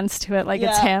offense to it, like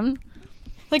it's him.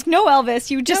 Like, no,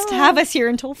 Elvis, you just have us here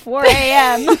until 4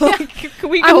 a.m. Like, can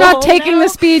we go I'm not home taking now? the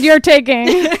speed you're taking.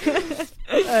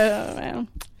 Oh, man.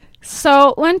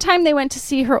 So one time they went to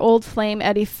see her old flame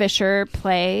Eddie Fisher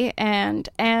play, and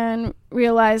Anne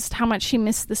realized how much she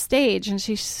missed the stage, and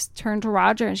she turned to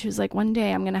Roger and she was like, "One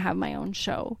day I'm going to have my own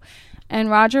show." And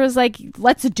Roger was like,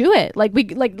 "Let's do it.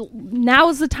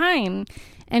 Now's the time."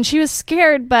 And she was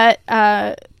scared, but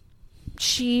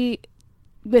she,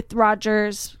 with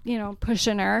Roger's,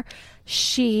 pushing her,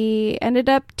 she ended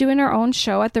up doing her own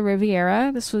show at the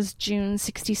Riviera. This was June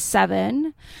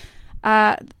 1967.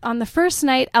 On the first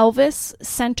night, Elvis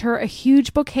sent her a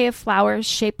huge bouquet of flowers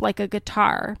shaped like a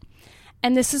guitar.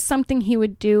 And this is something he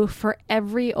would do for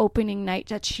every opening night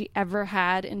that she ever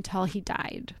had until he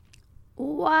died.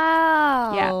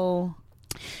 Wow.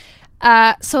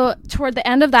 So toward the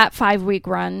end of that 5-week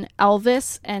run,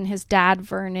 Elvis and his dad,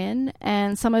 Vernon,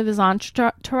 and some of his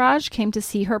entourage came to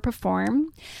see her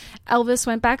perform. Elvis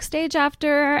went backstage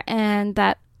after, and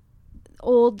that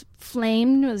old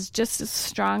flame was just as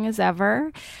strong as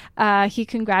ever. He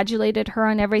congratulated her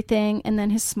on everything, and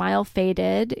then his smile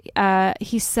faded.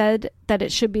 He said that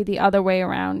it should be the other way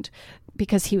around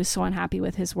because he was so unhappy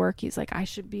with his work. He's like, I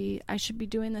should be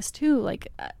doing this too.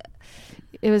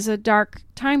 It was a dark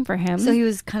time for him. So he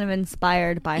was kind of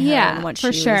inspired by her and what she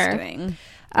was doing.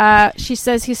 She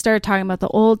says he started talking about the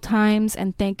old times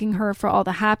and thanking her for all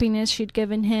the happiness she'd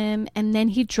given him. And then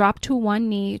he dropped to one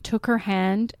knee, took her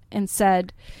hand, and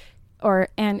said,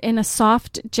 and in a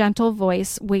soft, gentle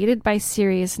voice, weighted by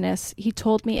seriousness, he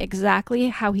told me exactly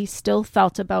how he still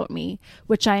felt about me,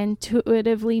 which I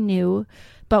intuitively knew,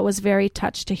 but was very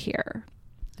touched to hear.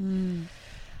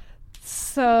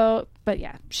 So, but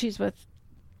yeah, she's with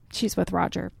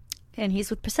Roger. And he's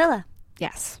with Priscilla.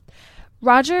 Yes.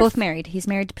 Roger. Both married. He's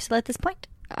married to Priscilla at this point?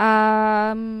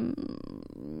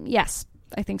 Yes,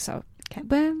 I think so. Okay.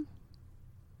 But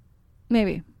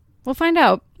maybe. We'll find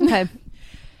out. Okay.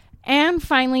 Anne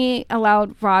finally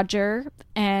allowed Roger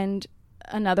and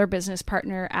another business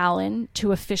partner, Alan,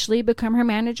 to officially become her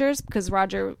managers because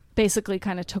Roger basically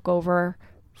kind of took over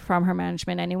from her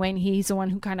management anyway, and he's the one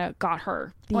who kind of got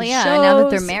her these shows. Now that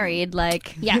they're married,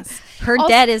 yes, her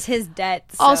debt is his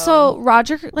debt. So. Also,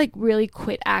 Roger really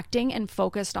quit acting and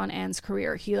focused on Anne's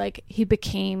career. He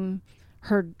became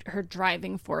her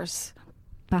driving force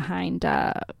behind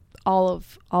all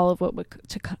of what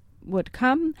would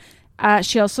come.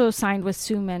 She also signed with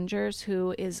Sue Mengers,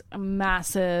 who is a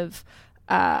massive,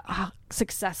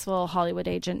 successful Hollywood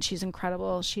agent. She's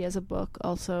incredible. She has a book.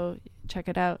 Also, check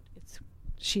it out.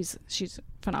 She's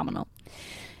phenomenal.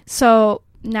 So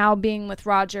now being with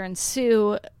Roger and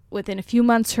Sue, within a few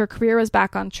months, her career was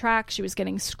back on track. She was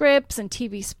getting scripts and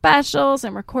TV specials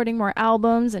and recording more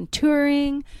albums and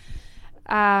touring.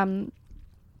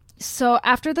 So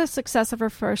after the success of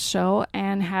her first show,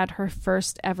 Anne had her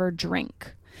first ever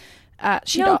drink.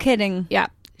 No kidding. Yeah.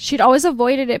 She'd always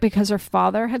avoided it because her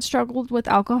father had struggled with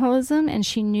alcoholism and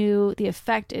she knew the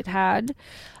effect it had.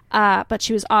 But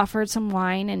she was offered some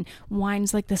wine, and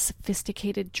wine's like the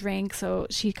sophisticated drink, so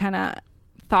she kind of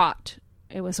thought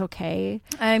it was okay.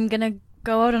 I'm going to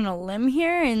go out on a limb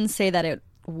here and say that it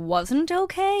wasn't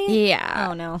okay. Yeah.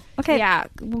 Oh, no. Okay. Yeah.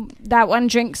 That one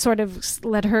drink sort of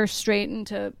led her straight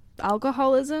into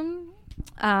alcoholism.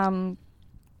 Though,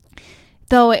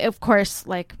 of course,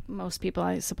 like most people,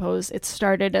 I suppose, it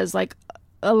started as like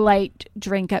a light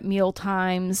drink at meal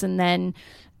times, and then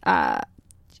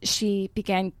she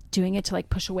began doing it to like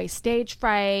push away stage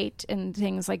fright and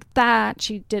things like that.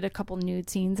 She did a couple nude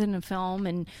scenes in a film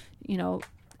and,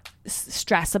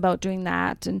 stress about doing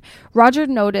that. And Roger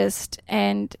noticed,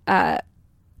 and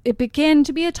it began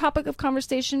to be a topic of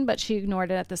conversation, but she ignored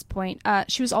it at this point.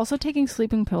 She was also taking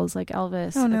sleeping pills like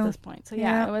Elvis at this point. So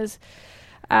yeah,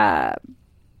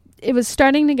 it was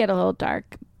starting to get a little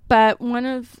dark. But one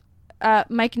of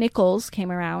Mike Nichols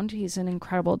came around. He's an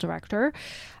incredible director.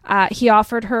 He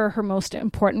offered her most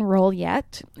important role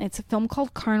yet. It's a film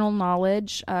called Carnal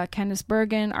Knowledge. Candice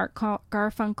Bergen, Art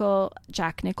Garfunkel,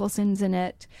 Jack Nicholson's in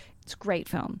it. It's a great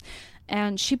film.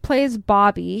 And she plays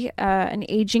Bobby, an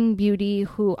aging beauty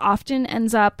who often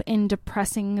ends up in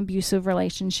depressing, abusive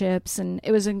relationships. And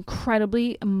it was an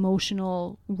incredibly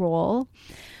emotional role.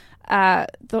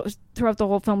 Throughout the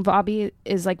whole film, Bobby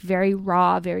is like very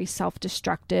raw, very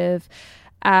self-destructive,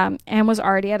 and was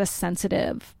already at a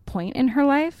sensitive point in her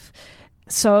life.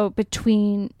 So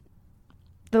between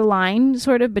the line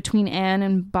sort of between Anne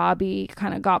and Bobby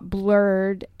kind of got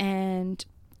blurred, and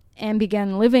Anne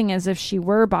began living as if she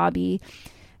were Bobby,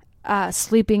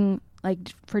 sleeping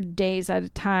like for days at a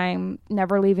time,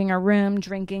 never leaving her room,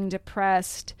 drinking,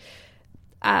 depressed.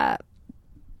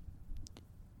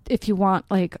 If you want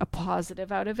like a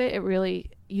positive out of it,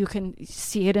 you can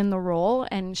see it in the role,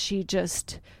 and she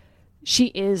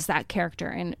is that character,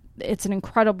 and it's an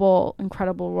incredible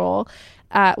role.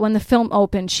 When the film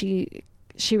opened, she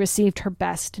received her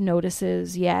best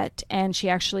notices yet, and she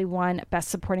actually won Best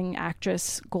Supporting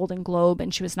Actress Golden Globe,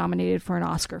 and she was nominated for an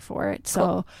Oscar for it.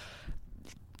 So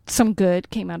some good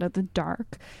came out of the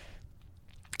dark.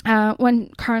 When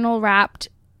Carnal wrapped,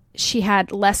 she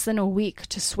had less than a week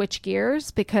to switch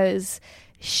gears because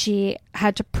she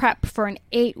had to prep for an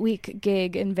 8-week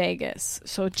gig in Vegas.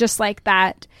 So just like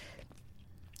that,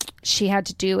 she had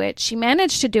to do it. She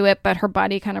managed to do it, but her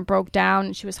body kind of broke down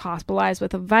and she was hospitalized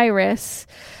with a virus.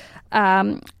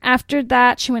 After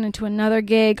that, she went into another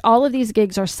gig. All of these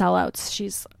gigs are sellouts.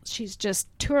 She's just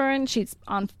touring. She's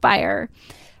on fire.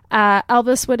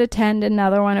 Elvis would attend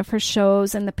another one of her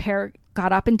shows, and the pair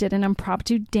got up and did an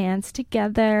impromptu dance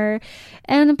together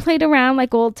and played around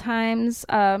like old times.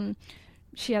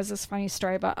 She has this funny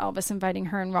story about Elvis inviting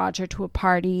her and Roger to a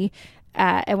party.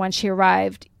 And when she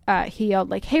arrived, he yelled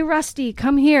like, "Hey, Rusty,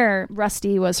 come here."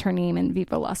 Rusty was her name in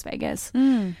Viva Las Vegas.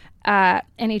 And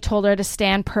he told her to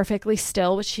stand perfectly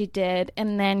still, which she did.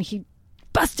 And then he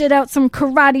busted out some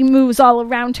karate moves all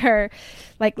around her,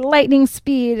 like lightning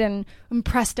speed, and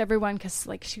impressed everyone because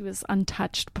like she was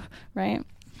untouched, right?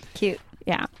 Cute.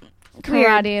 Yeah. Weird,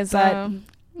 Karate is an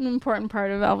important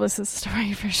part of Elvis's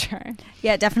story for sure.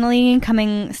 Yeah, definitely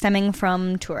stemming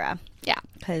from Tura. Yeah.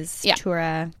 Because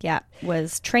Tura,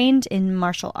 was trained in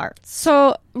martial arts.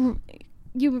 So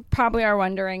you probably are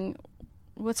wondering,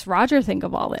 what's Roger think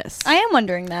of all this? I am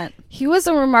wondering that. He was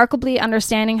a remarkably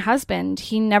understanding husband.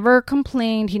 He never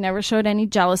complained. He never showed any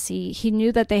jealousy. He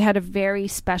knew that they had a very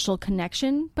special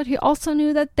connection, but he also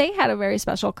knew that they had a very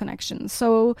special connection.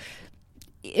 So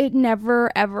it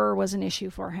never, ever was an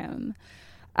issue for him.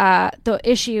 The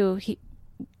issue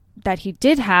that he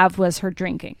did have was her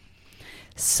drinking.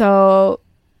 So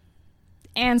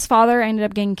Anne's father ended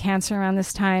up getting cancer around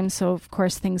this time. So, of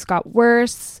course, things got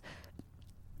worse.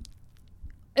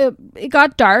 It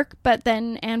got dark, but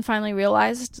then Anne finally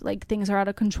realized like things are out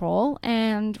of control,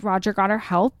 and Roger got her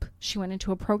help. She went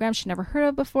into a program she never heard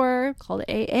of before called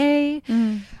AA.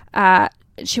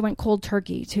 She went cold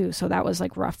turkey too, so that was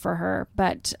like rough for her.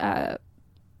 But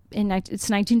it's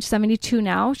 1972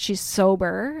 now. She's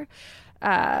sober.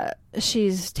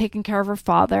 She's taking care of her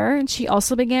father, and she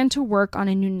also began to work on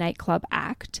a new nightclub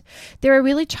act. They were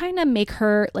really trying to make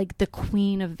her like the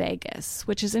queen of Vegas,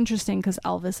 which is interesting because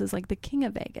Elvis is like the king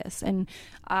of Vegas, and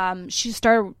she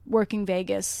started working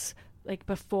Vegas like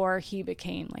before he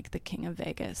became like the king of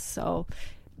Vegas. So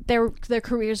their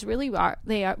careers really are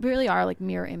like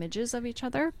mirror images of each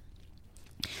other.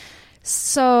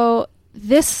 So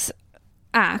this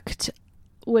act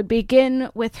would begin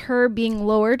with her being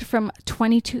lowered from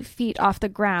 22 feet off the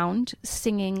ground,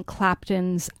 singing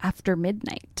Clapton's After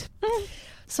Midnight.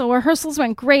 So rehearsals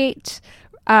went great.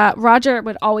 Roger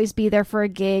would always be there for a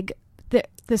gig.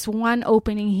 This one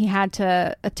opening, he had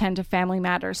to attend to family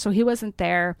matters, so he wasn't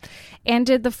there. Anne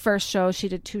did the first show. She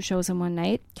did 2 shows in one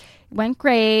night. Went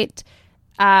great.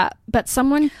 But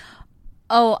someone...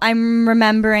 Oh, I'm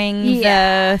remembering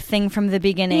the thing from the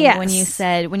beginning when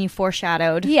you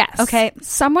foreshadowed. Yes. Okay.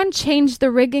 Someone changed the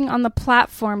rigging on the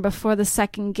platform before the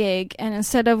second gig, and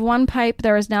instead of 1 pipe,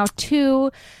 there is now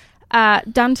 2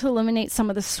 done to eliminate some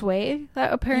of the sway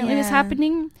that apparently was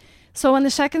happening. So when the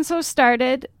second show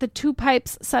started, the 2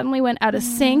 pipes suddenly went out of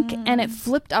sync, and it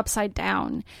flipped upside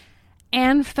down.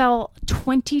 Anne fell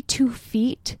 22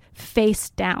 feet face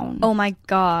down. Oh, my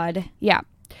God. Yeah.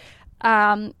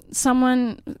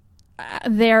 Someone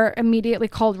there immediately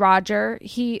called Roger.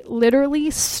 He literally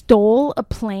stole a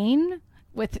plane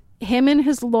with him and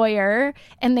his lawyer,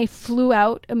 and they flew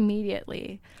out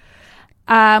immediately.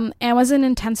 Anne was in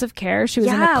intensive care. She was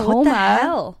in a coma. What the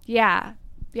hell? Yeah,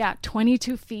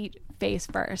 22 feet face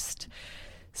first.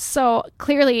 So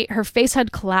clearly her face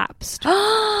had collapsed.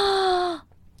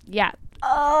 Yeah.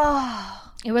 Oh.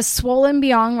 It was swollen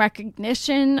beyond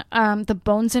recognition. The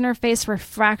bones in her face were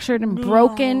fractured and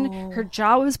broken. Her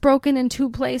jaw was broken in 2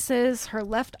 places. Her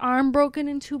left arm broken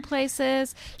in 2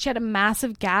 places. She had a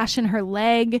massive gash in her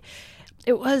leg.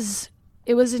 It was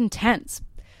intense.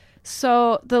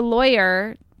 So the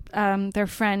lawyer, their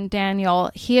friend Daniel,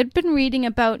 he had been reading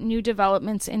about new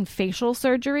developments in facial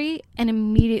surgery, and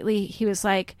immediately he was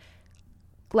like,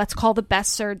 let's call the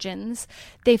best surgeons.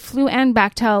 They flew Anne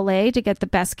back to LA to get the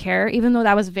best care, even though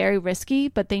that was very risky,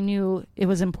 but they knew it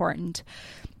was important.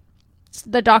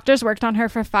 The doctors worked on her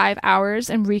for 5 hours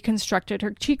and reconstructed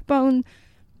her cheekbone.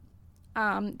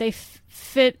 They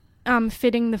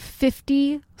fitting the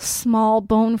 50 small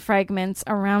bone fragments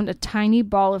around a tiny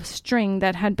ball of string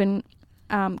that had been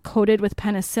coated with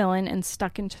penicillin and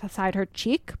stuck inside her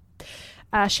cheek.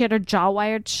 She had her jaw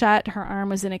wired shut. Her arm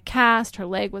was in a cast. Her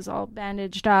leg was all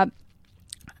bandaged up.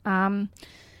 Her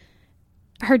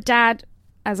dad,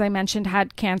 as I mentioned,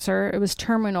 had cancer. It was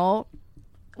terminal.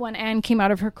 When Anne came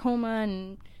out of her coma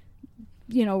and,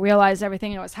 realized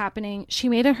everything that was happening, she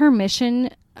made it her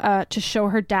mission to show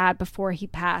her dad before he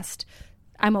passed,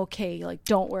 I'm okay. Like,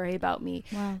 don't worry about me.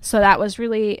 Wow. So that was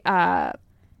really the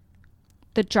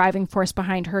driving force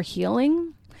behind her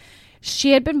healing.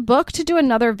 She had been booked to do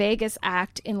another Vegas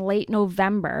act in late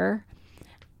November.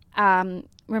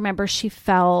 Remember, she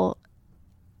fell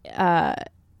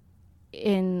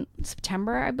in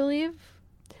September, I believe.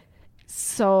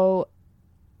 So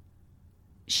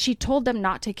she told them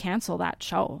not to cancel that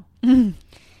show. The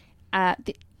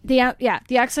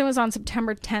accident was on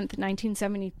September 10th,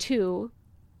 1972,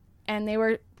 and they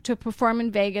were to perform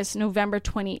in Vegas November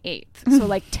 28th. So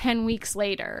like 10 weeks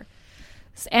later.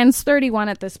 Anne's 31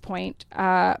 at this point.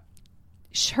 Her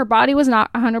body was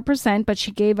not 100%, but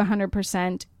she gave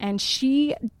 100%, and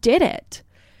she did it.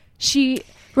 She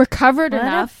recovered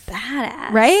enough. What a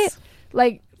badass. Right?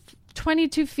 Like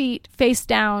 22 feet face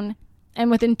down, and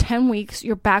within 10 weeks,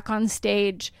 you're back on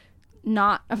stage,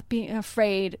 not being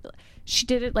afraid. She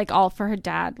did it like all for her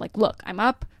dad. Like, look, I'm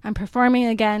up. I'm performing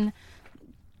again.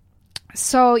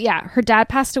 So, yeah, her dad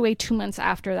passed away 2 months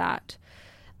after that.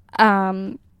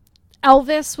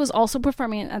 Elvis was also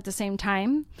performing at the same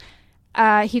time.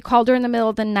 He called her in the middle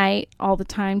of the night all the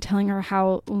time, telling her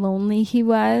how lonely he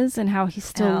was and how he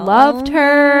still loved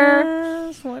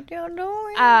her. What you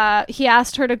doing? He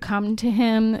asked her to come to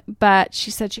him, but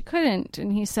she said she couldn't.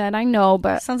 And he said, I know,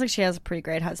 but... Sounds like she has a pretty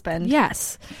great husband.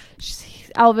 Yes.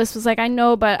 Elvis was like, I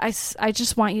know, but I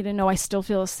just want you to know I still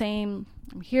feel the same.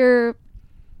 I'm here.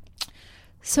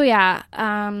 So, yeah.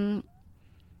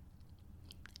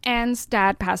 Anne's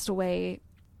dad passed away.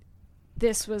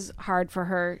 This was hard for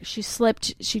her. She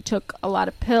slipped. She took a lot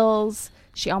of pills.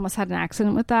 She almost had an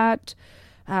accident with that.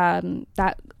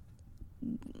 That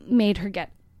made her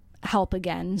get help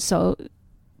again. So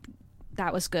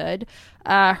that was good.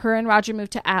 Her and Roger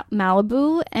moved to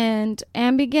Malibu, and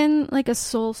Anne began like a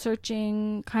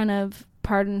soul-searching kind of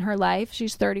part in her life.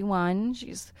 She's 31.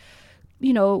 She's,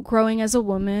 growing as a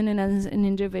woman and as an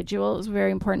individual. It was a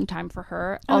very important time for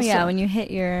her. Also, yeah, when you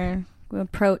hit your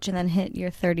approach and then hit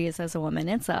your 30s as a woman,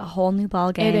 it's a whole new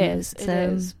ball game. It is. It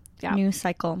is. Yeah. New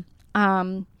cycle.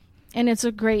 And it's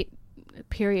a great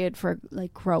period for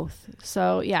like growth.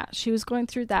 So yeah, she was going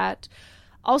through that.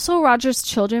 Also, Roger's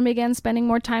children began spending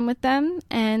more time with them,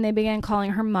 and they began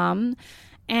calling her mom.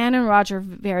 Anne and Roger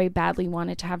very badly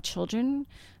wanted to have children,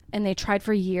 and they tried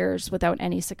for years without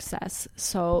any success.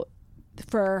 So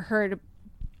for her to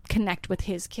connect with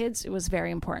his kids, it was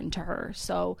very important to her.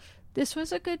 So this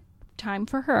was a good time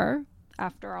for her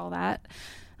after all that.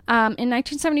 In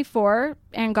 1974,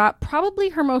 Anne got probably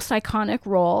her most iconic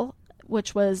role,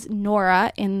 which was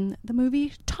Nora in the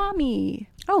movie Tommy.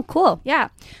 Oh, cool. Yeah.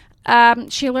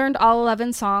 She learned all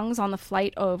 11 songs on the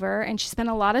flight over, and she spent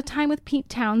a lot of time with Pete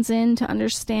Townsend to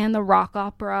understand the rock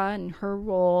opera and her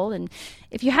role. And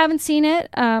if you haven't seen it,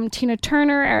 Tina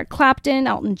Turner, Eric Clapton,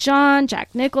 Elton John,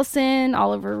 Jack Nicholson,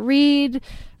 Oliver Reed,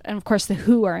 and of course the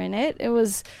Who are in it. It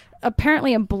was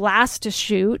apparently a blast to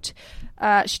shoot.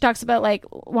 She talks about like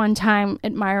one time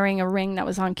admiring a ring that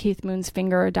was on Keith Moon's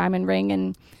finger, a diamond ring,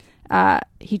 and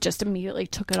he just immediately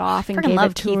took it off and gave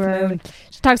it to Keith her. Moon.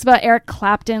 She talks about Eric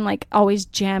Clapton like always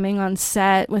jamming on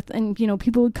set and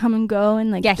people would come and go,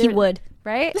 and like he would,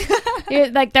 right?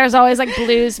 Like there's always like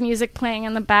blues music playing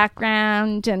in the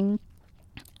background, and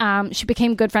she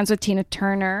became good friends with Tina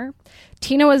Turner.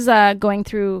 Tina was going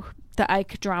through the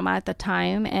Ike drama at the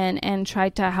time and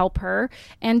tried to help her,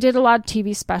 and did a lot of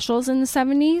TV specials in the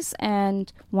 70s,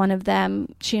 and one of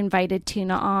them she invited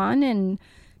Tina on, and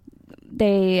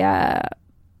they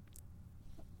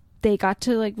got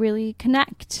to like really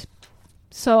connect.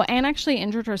 So Anne actually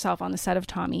injured herself on the set of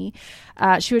Tommy.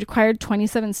 She acquired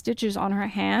 27 stitches on her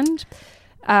hand.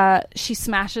 She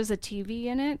smashes a TV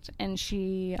in it, and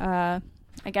she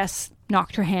I guess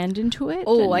knocked her hand into it.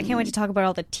 Oh, I can't wait to talk about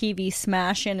all the TV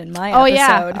smashing in my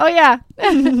episode. Oh yeah.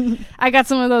 I got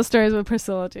some of those stories with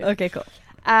Priscilla too. Okay, cool.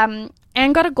 Anne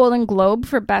got a Golden Globe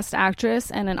for Best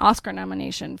Actress and an Oscar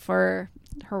nomination for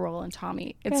her role in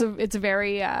Tommy. It's a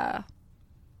very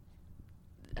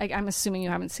I'm assuming you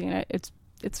haven't seen it.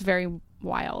 It's very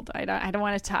wild. I don't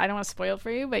want to spoil it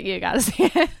for you, but you got to see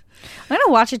it. I'm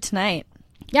gonna watch it tonight.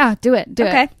 Yeah, do it.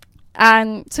 Okay.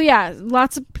 So yeah,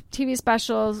 lots of TV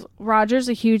specials. Roger's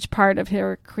a huge part of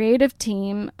her creative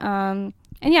team. And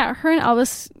yeah, her and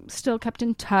Elvis still kept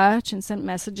in touch and sent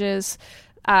messages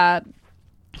to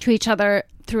each other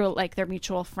through like their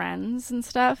mutual friends and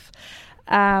stuff.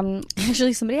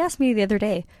 Actually, somebody asked me the other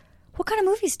day, "What kind of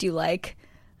movies do you like?"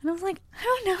 And I was like, I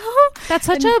don't know. That's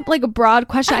such a broad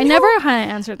question. I never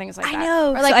answer things like that. I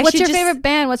know. Or like, So what's your favorite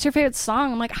band? What's your favorite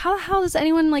song? I'm like, how the hell does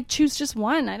anyone like choose just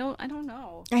one? I don't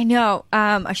know. I know.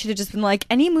 I should have just been like,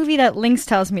 any movie that Lynx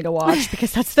tells me to watch,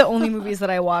 because that's the only movies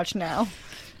that I watch now.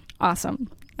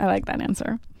 Awesome. I like that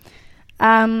answer.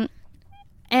 Anne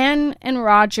and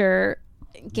Roger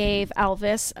gave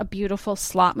Elvis a beautiful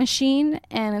slot machine,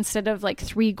 and instead of like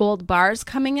 3 gold bars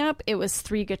coming up, it was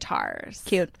 3 guitars.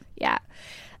 Cute. Yeah.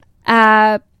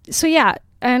 So yeah,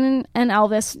 and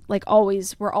Elvis, like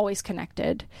always, were always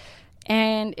connected.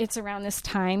 And it's around this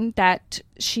time that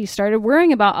she started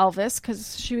worrying about Elvis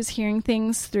because she was hearing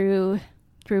things through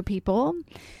people.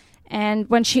 And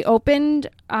when she opened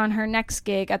on her next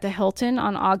gig at the Hilton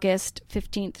on August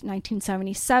 15th,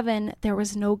 1977, there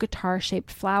was no guitar-shaped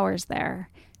flowers there.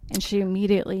 And she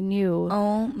immediately knew,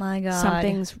 oh my God,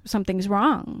 something's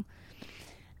wrong.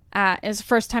 It was the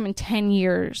first time in 10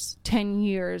 years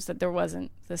that there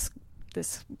wasn't this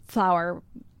flower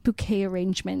bouquet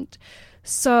arrangement.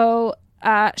 So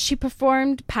she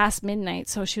performed past midnight.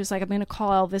 So she was like, I'm going to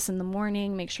call Elvis in the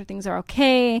morning, make sure things are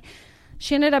okay.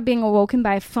 She ended up being awoken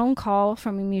by a phone call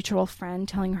from a mutual friend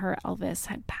telling her Elvis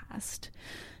had passed.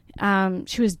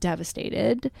 She was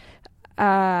devastated.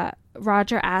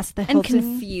 Roger asked the Hilton. And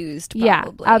confused, probably.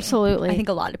 Yeah, absolutely. I think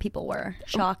a lot of people were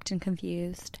shocked and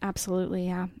confused. Absolutely,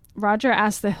 yeah. Roger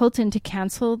asked the Hilton to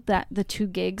cancel the 2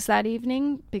 gigs that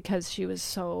evening because she was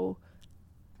so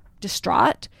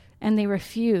distraught, and they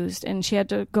refused, and she had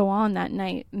to go on that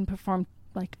night and perform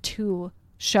like 2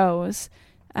 shows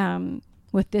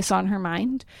with this on her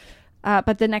mind.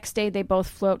 But the next day they both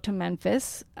flew out to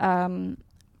Memphis.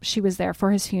 She was there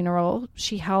for his funeral.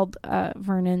 She held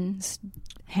Vernon's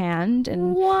hand,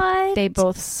 and they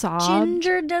both sobbed.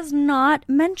 Ginger does not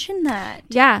mention that.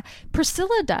 Yeah,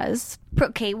 Priscilla does.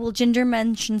 Okay, well, Ginger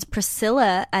mentions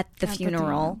Priscilla at the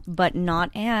funeral, but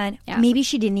not Anne. Yeah. Maybe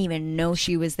she didn't even know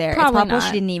she was there. Probably it's possible not.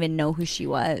 she didn't even know who she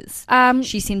was.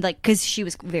 She seemed like, because she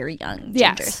was very young, Ginger.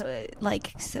 Yes. So she For might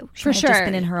have sure. just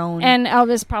been in her own. And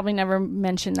Elvis probably never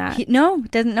mentioned that. No,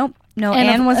 and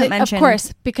Anne wasn't mentioned. Of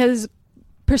course, because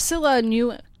Priscilla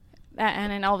knew that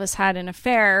Anne and Elvis had an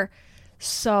affair,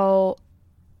 so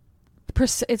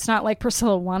it's not like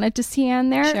Priscilla wanted to see Anne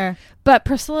there. Sure. But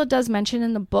Priscilla does mention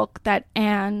in the book that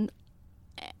Anne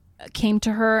came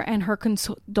to her and her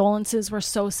condolences were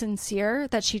so sincere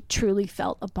that she truly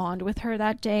felt a bond with her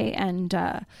that day, and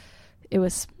it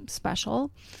was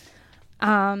special.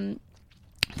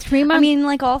 3 months. I mean,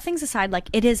 like, all things aside, like,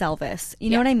 it is Elvis. You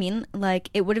know what I mean? Like,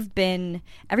 it would have been,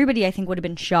 everybody I think would have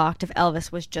been shocked if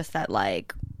Elvis was just that,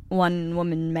 like, one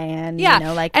woman man. Yeah. You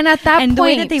know, like, and at that point, the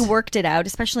way that they worked it out,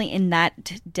 especially in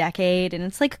that decade, and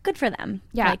it's like good for them.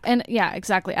 Yeah. Like, and yeah,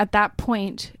 exactly. At that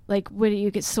point, like, what are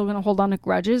you still going to hold on to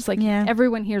grudges? Like,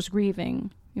 everyone here's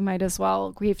grieving. You might as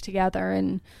well grieve together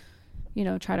and,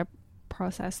 try to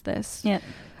process this.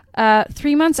 Yeah.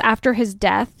 3 months after his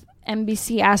death,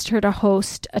 NBC asked her to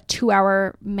host a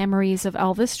 2-hour Memories of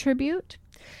Elvis tribute.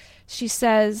 She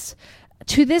says,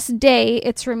 to this day,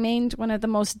 it's remained one of the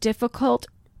most difficult,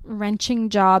 wrenching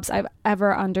jobs I've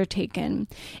ever undertaken.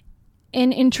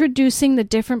 In introducing the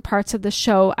different parts of the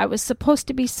show, I was supposed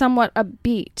to be somewhat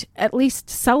upbeat, at least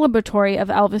celebratory of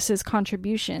Elvis's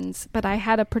contributions, but I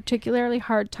had a particularly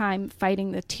hard time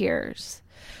fighting the tears.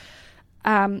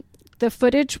 The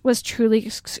footage was truly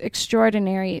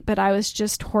extraordinary, but I was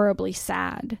just horribly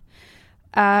sad.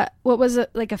 What was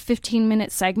like a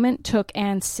 15-minute segment took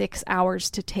Anne 6 hours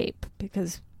to tape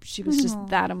because she was just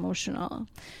that emotional.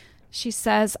 She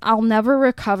says, I'll never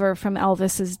recover from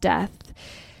Elvis's death.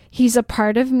 He's a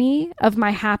part of me, of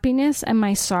my happiness and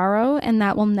my sorrow, and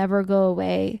that will never go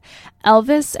away.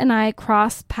 Elvis and I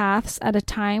crossed paths at a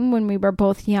time when we were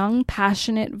both young,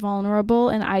 passionate, vulnerable,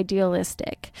 and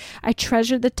idealistic. I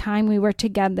treasure the time we were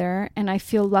together, and I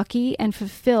feel lucky and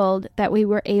fulfilled that we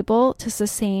were able to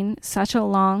sustain such a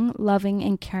long, loving,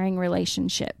 and caring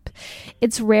relationship.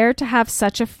 It's rare to have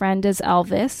such a friend as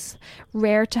Elvis,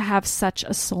 rare to have such a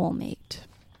soulmate.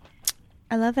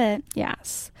 I love it.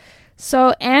 Yes.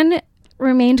 So Anne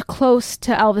remained close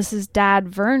to Elvis's dad,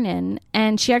 Vernon,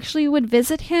 and she actually would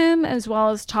visit him as well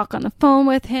as talk on the phone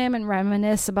with him and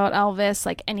reminisce about Elvis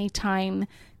like anytime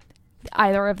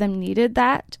either of them needed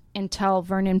that until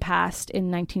Vernon passed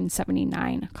in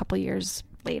 1979, a couple years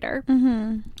later.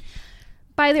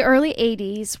 By the early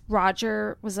 80s,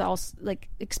 Roger was also like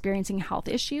experiencing health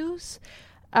issues,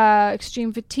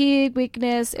 extreme fatigue,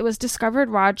 weakness. It was discovered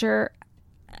Roger,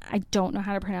 I don't know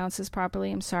how to pronounce this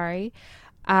properly, I'm sorry,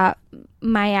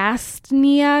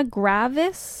 myasthenia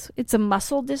gravis. It's a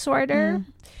muscle disorder.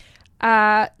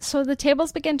 So the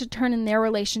tables began to turn in their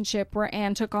relationship, where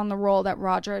Anne took on the role that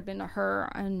Roger had been to her,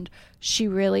 and she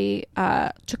really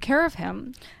took care of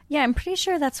him. Yeah, I'm pretty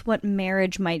sure that's what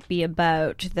marriage might be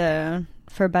about, the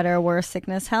for better or worse,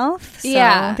 sickness, health. So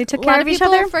yeah, they took care of each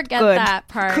other. A lot of people forget that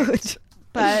part. Good.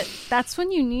 But that's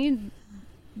when you need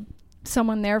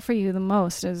someone there for you the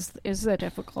most, is the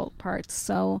difficult part.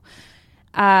 So,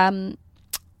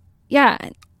 yeah,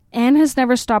 Anne has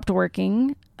never stopped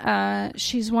working.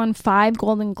 She's won 5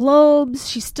 Golden Globes.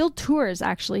 She still tours,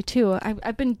 actually, too.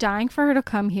 I've been dying for her to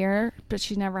come here, but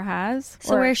she never has.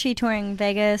 So where is she touring?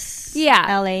 Vegas?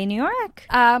 Yeah. LA, New York?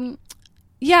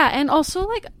 Yeah, and also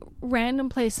like random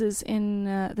places in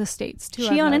the States, too.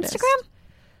 She on noticed. Instagram?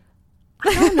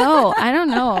 I don't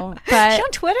know. But she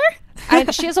on Twitter?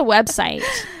 She has a website.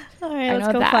 All right,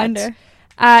 let's go find her.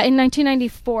 In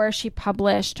 1994, she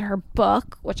published her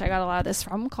book, which I got a lot of this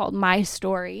from, called My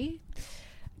Story.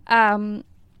 Anne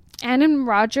and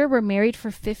Roger were married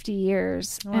for 50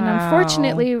 years. Wow. And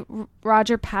unfortunately,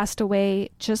 Roger passed away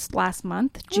just last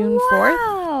month, June 4th.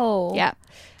 Wow. Yeah.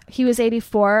 He was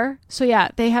 84. So, yeah,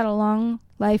 they had a long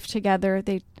life together.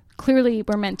 They clearly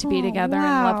were meant to be together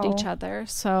and loved each other.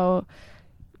 So,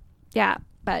 yeah.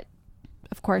 But,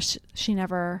 of course, she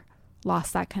never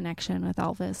lost that connection with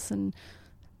Elvis. And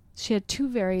she had 2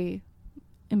 very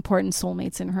important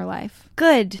soulmates in her life.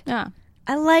 Good. Yeah.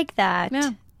 I like that.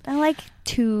 Yeah. I like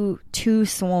two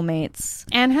soulmates.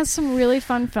 Anne has some really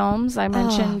fun films. I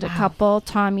mentioned a couple: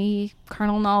 Tommy,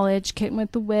 Carnal Knowledge, Kitten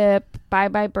with the Whip, Bye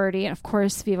Bye Birdie, and of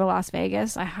course Viva Las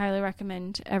Vegas. I highly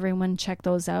recommend everyone check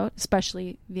those out,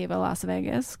 especially Viva Las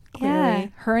Vegas. Clearly, yeah.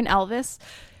 Her and Elvis,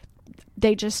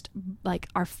 they just like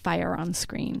are fire on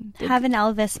screen. Have an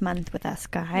Elvis month with us,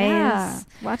 guys. Yeah,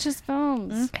 watch his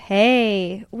films.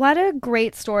 Okay, what a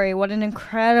great story! What an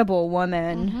incredible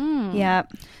woman. Mm-hmm. Yeah.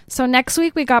 So next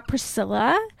week we got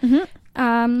Priscilla.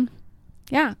 Mm-hmm.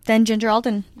 Yeah. Then Ginger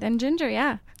Alden. Then Ginger.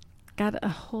 Yeah. Got a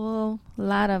whole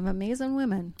lot of amazing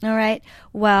women. All right.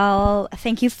 Well,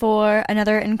 thank you for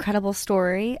another incredible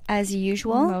story, as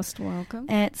usual. Most welcome.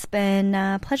 It's been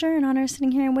a pleasure and honor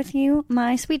sitting here with you,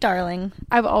 my sweet darling.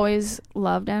 I've always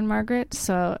loved Anne Margaret,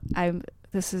 so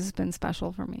this has been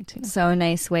special for me, too. So a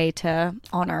nice way to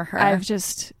honor her.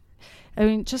 just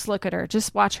look at her.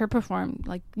 Just watch her perform.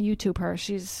 Like, YouTube her.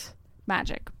 She's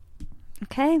magic.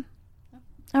 Okay.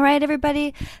 All right,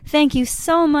 everybody. Thank you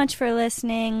so much for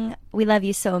listening. We love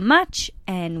you so much,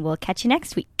 and we'll catch you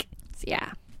next week.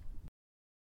 Yeah.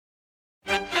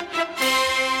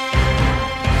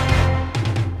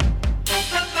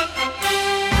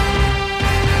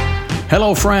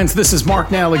 Hello, friends. This is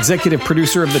Mark Nell, executive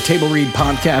producer of the Table Read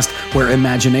podcast, where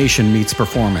imagination meets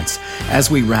performance. As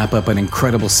we wrap up an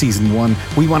incredible season 1,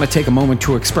 we want to take a moment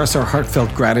to express our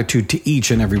heartfelt gratitude to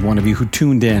each and every one of you who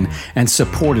tuned in and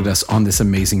supported us on this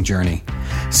amazing journey.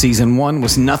 Season 1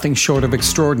 was nothing short of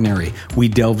extraordinary. We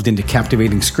delved into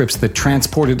captivating scripts that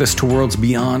transported us to worlds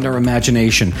beyond our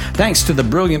imagination, thanks to the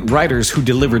brilliant writers who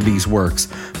delivered these works.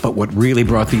 But what really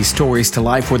brought these stories to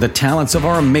life were the talents of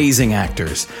our amazing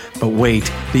actors. But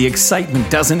wait, the excitement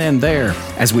doesn't end there.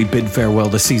 As we bid farewell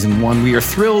to Season 1, we are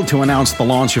thrilled to announce the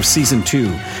launch of Season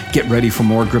 2. Get ready for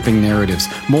more gripping narratives,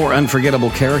 more unforgettable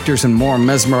characters, and more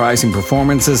mesmerizing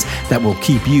performances that will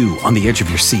keep you on the edge of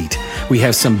your seat. We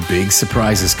have some big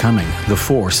surprises coming. The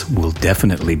Force will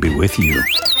definitely be with you.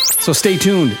 So stay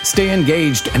tuned, stay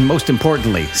engaged, and most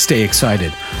importantly, stay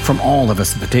excited. From all of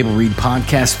us at the Table Read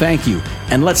Podcast, thank you,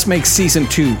 and let's make Season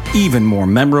 2 even more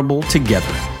memorable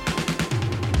together.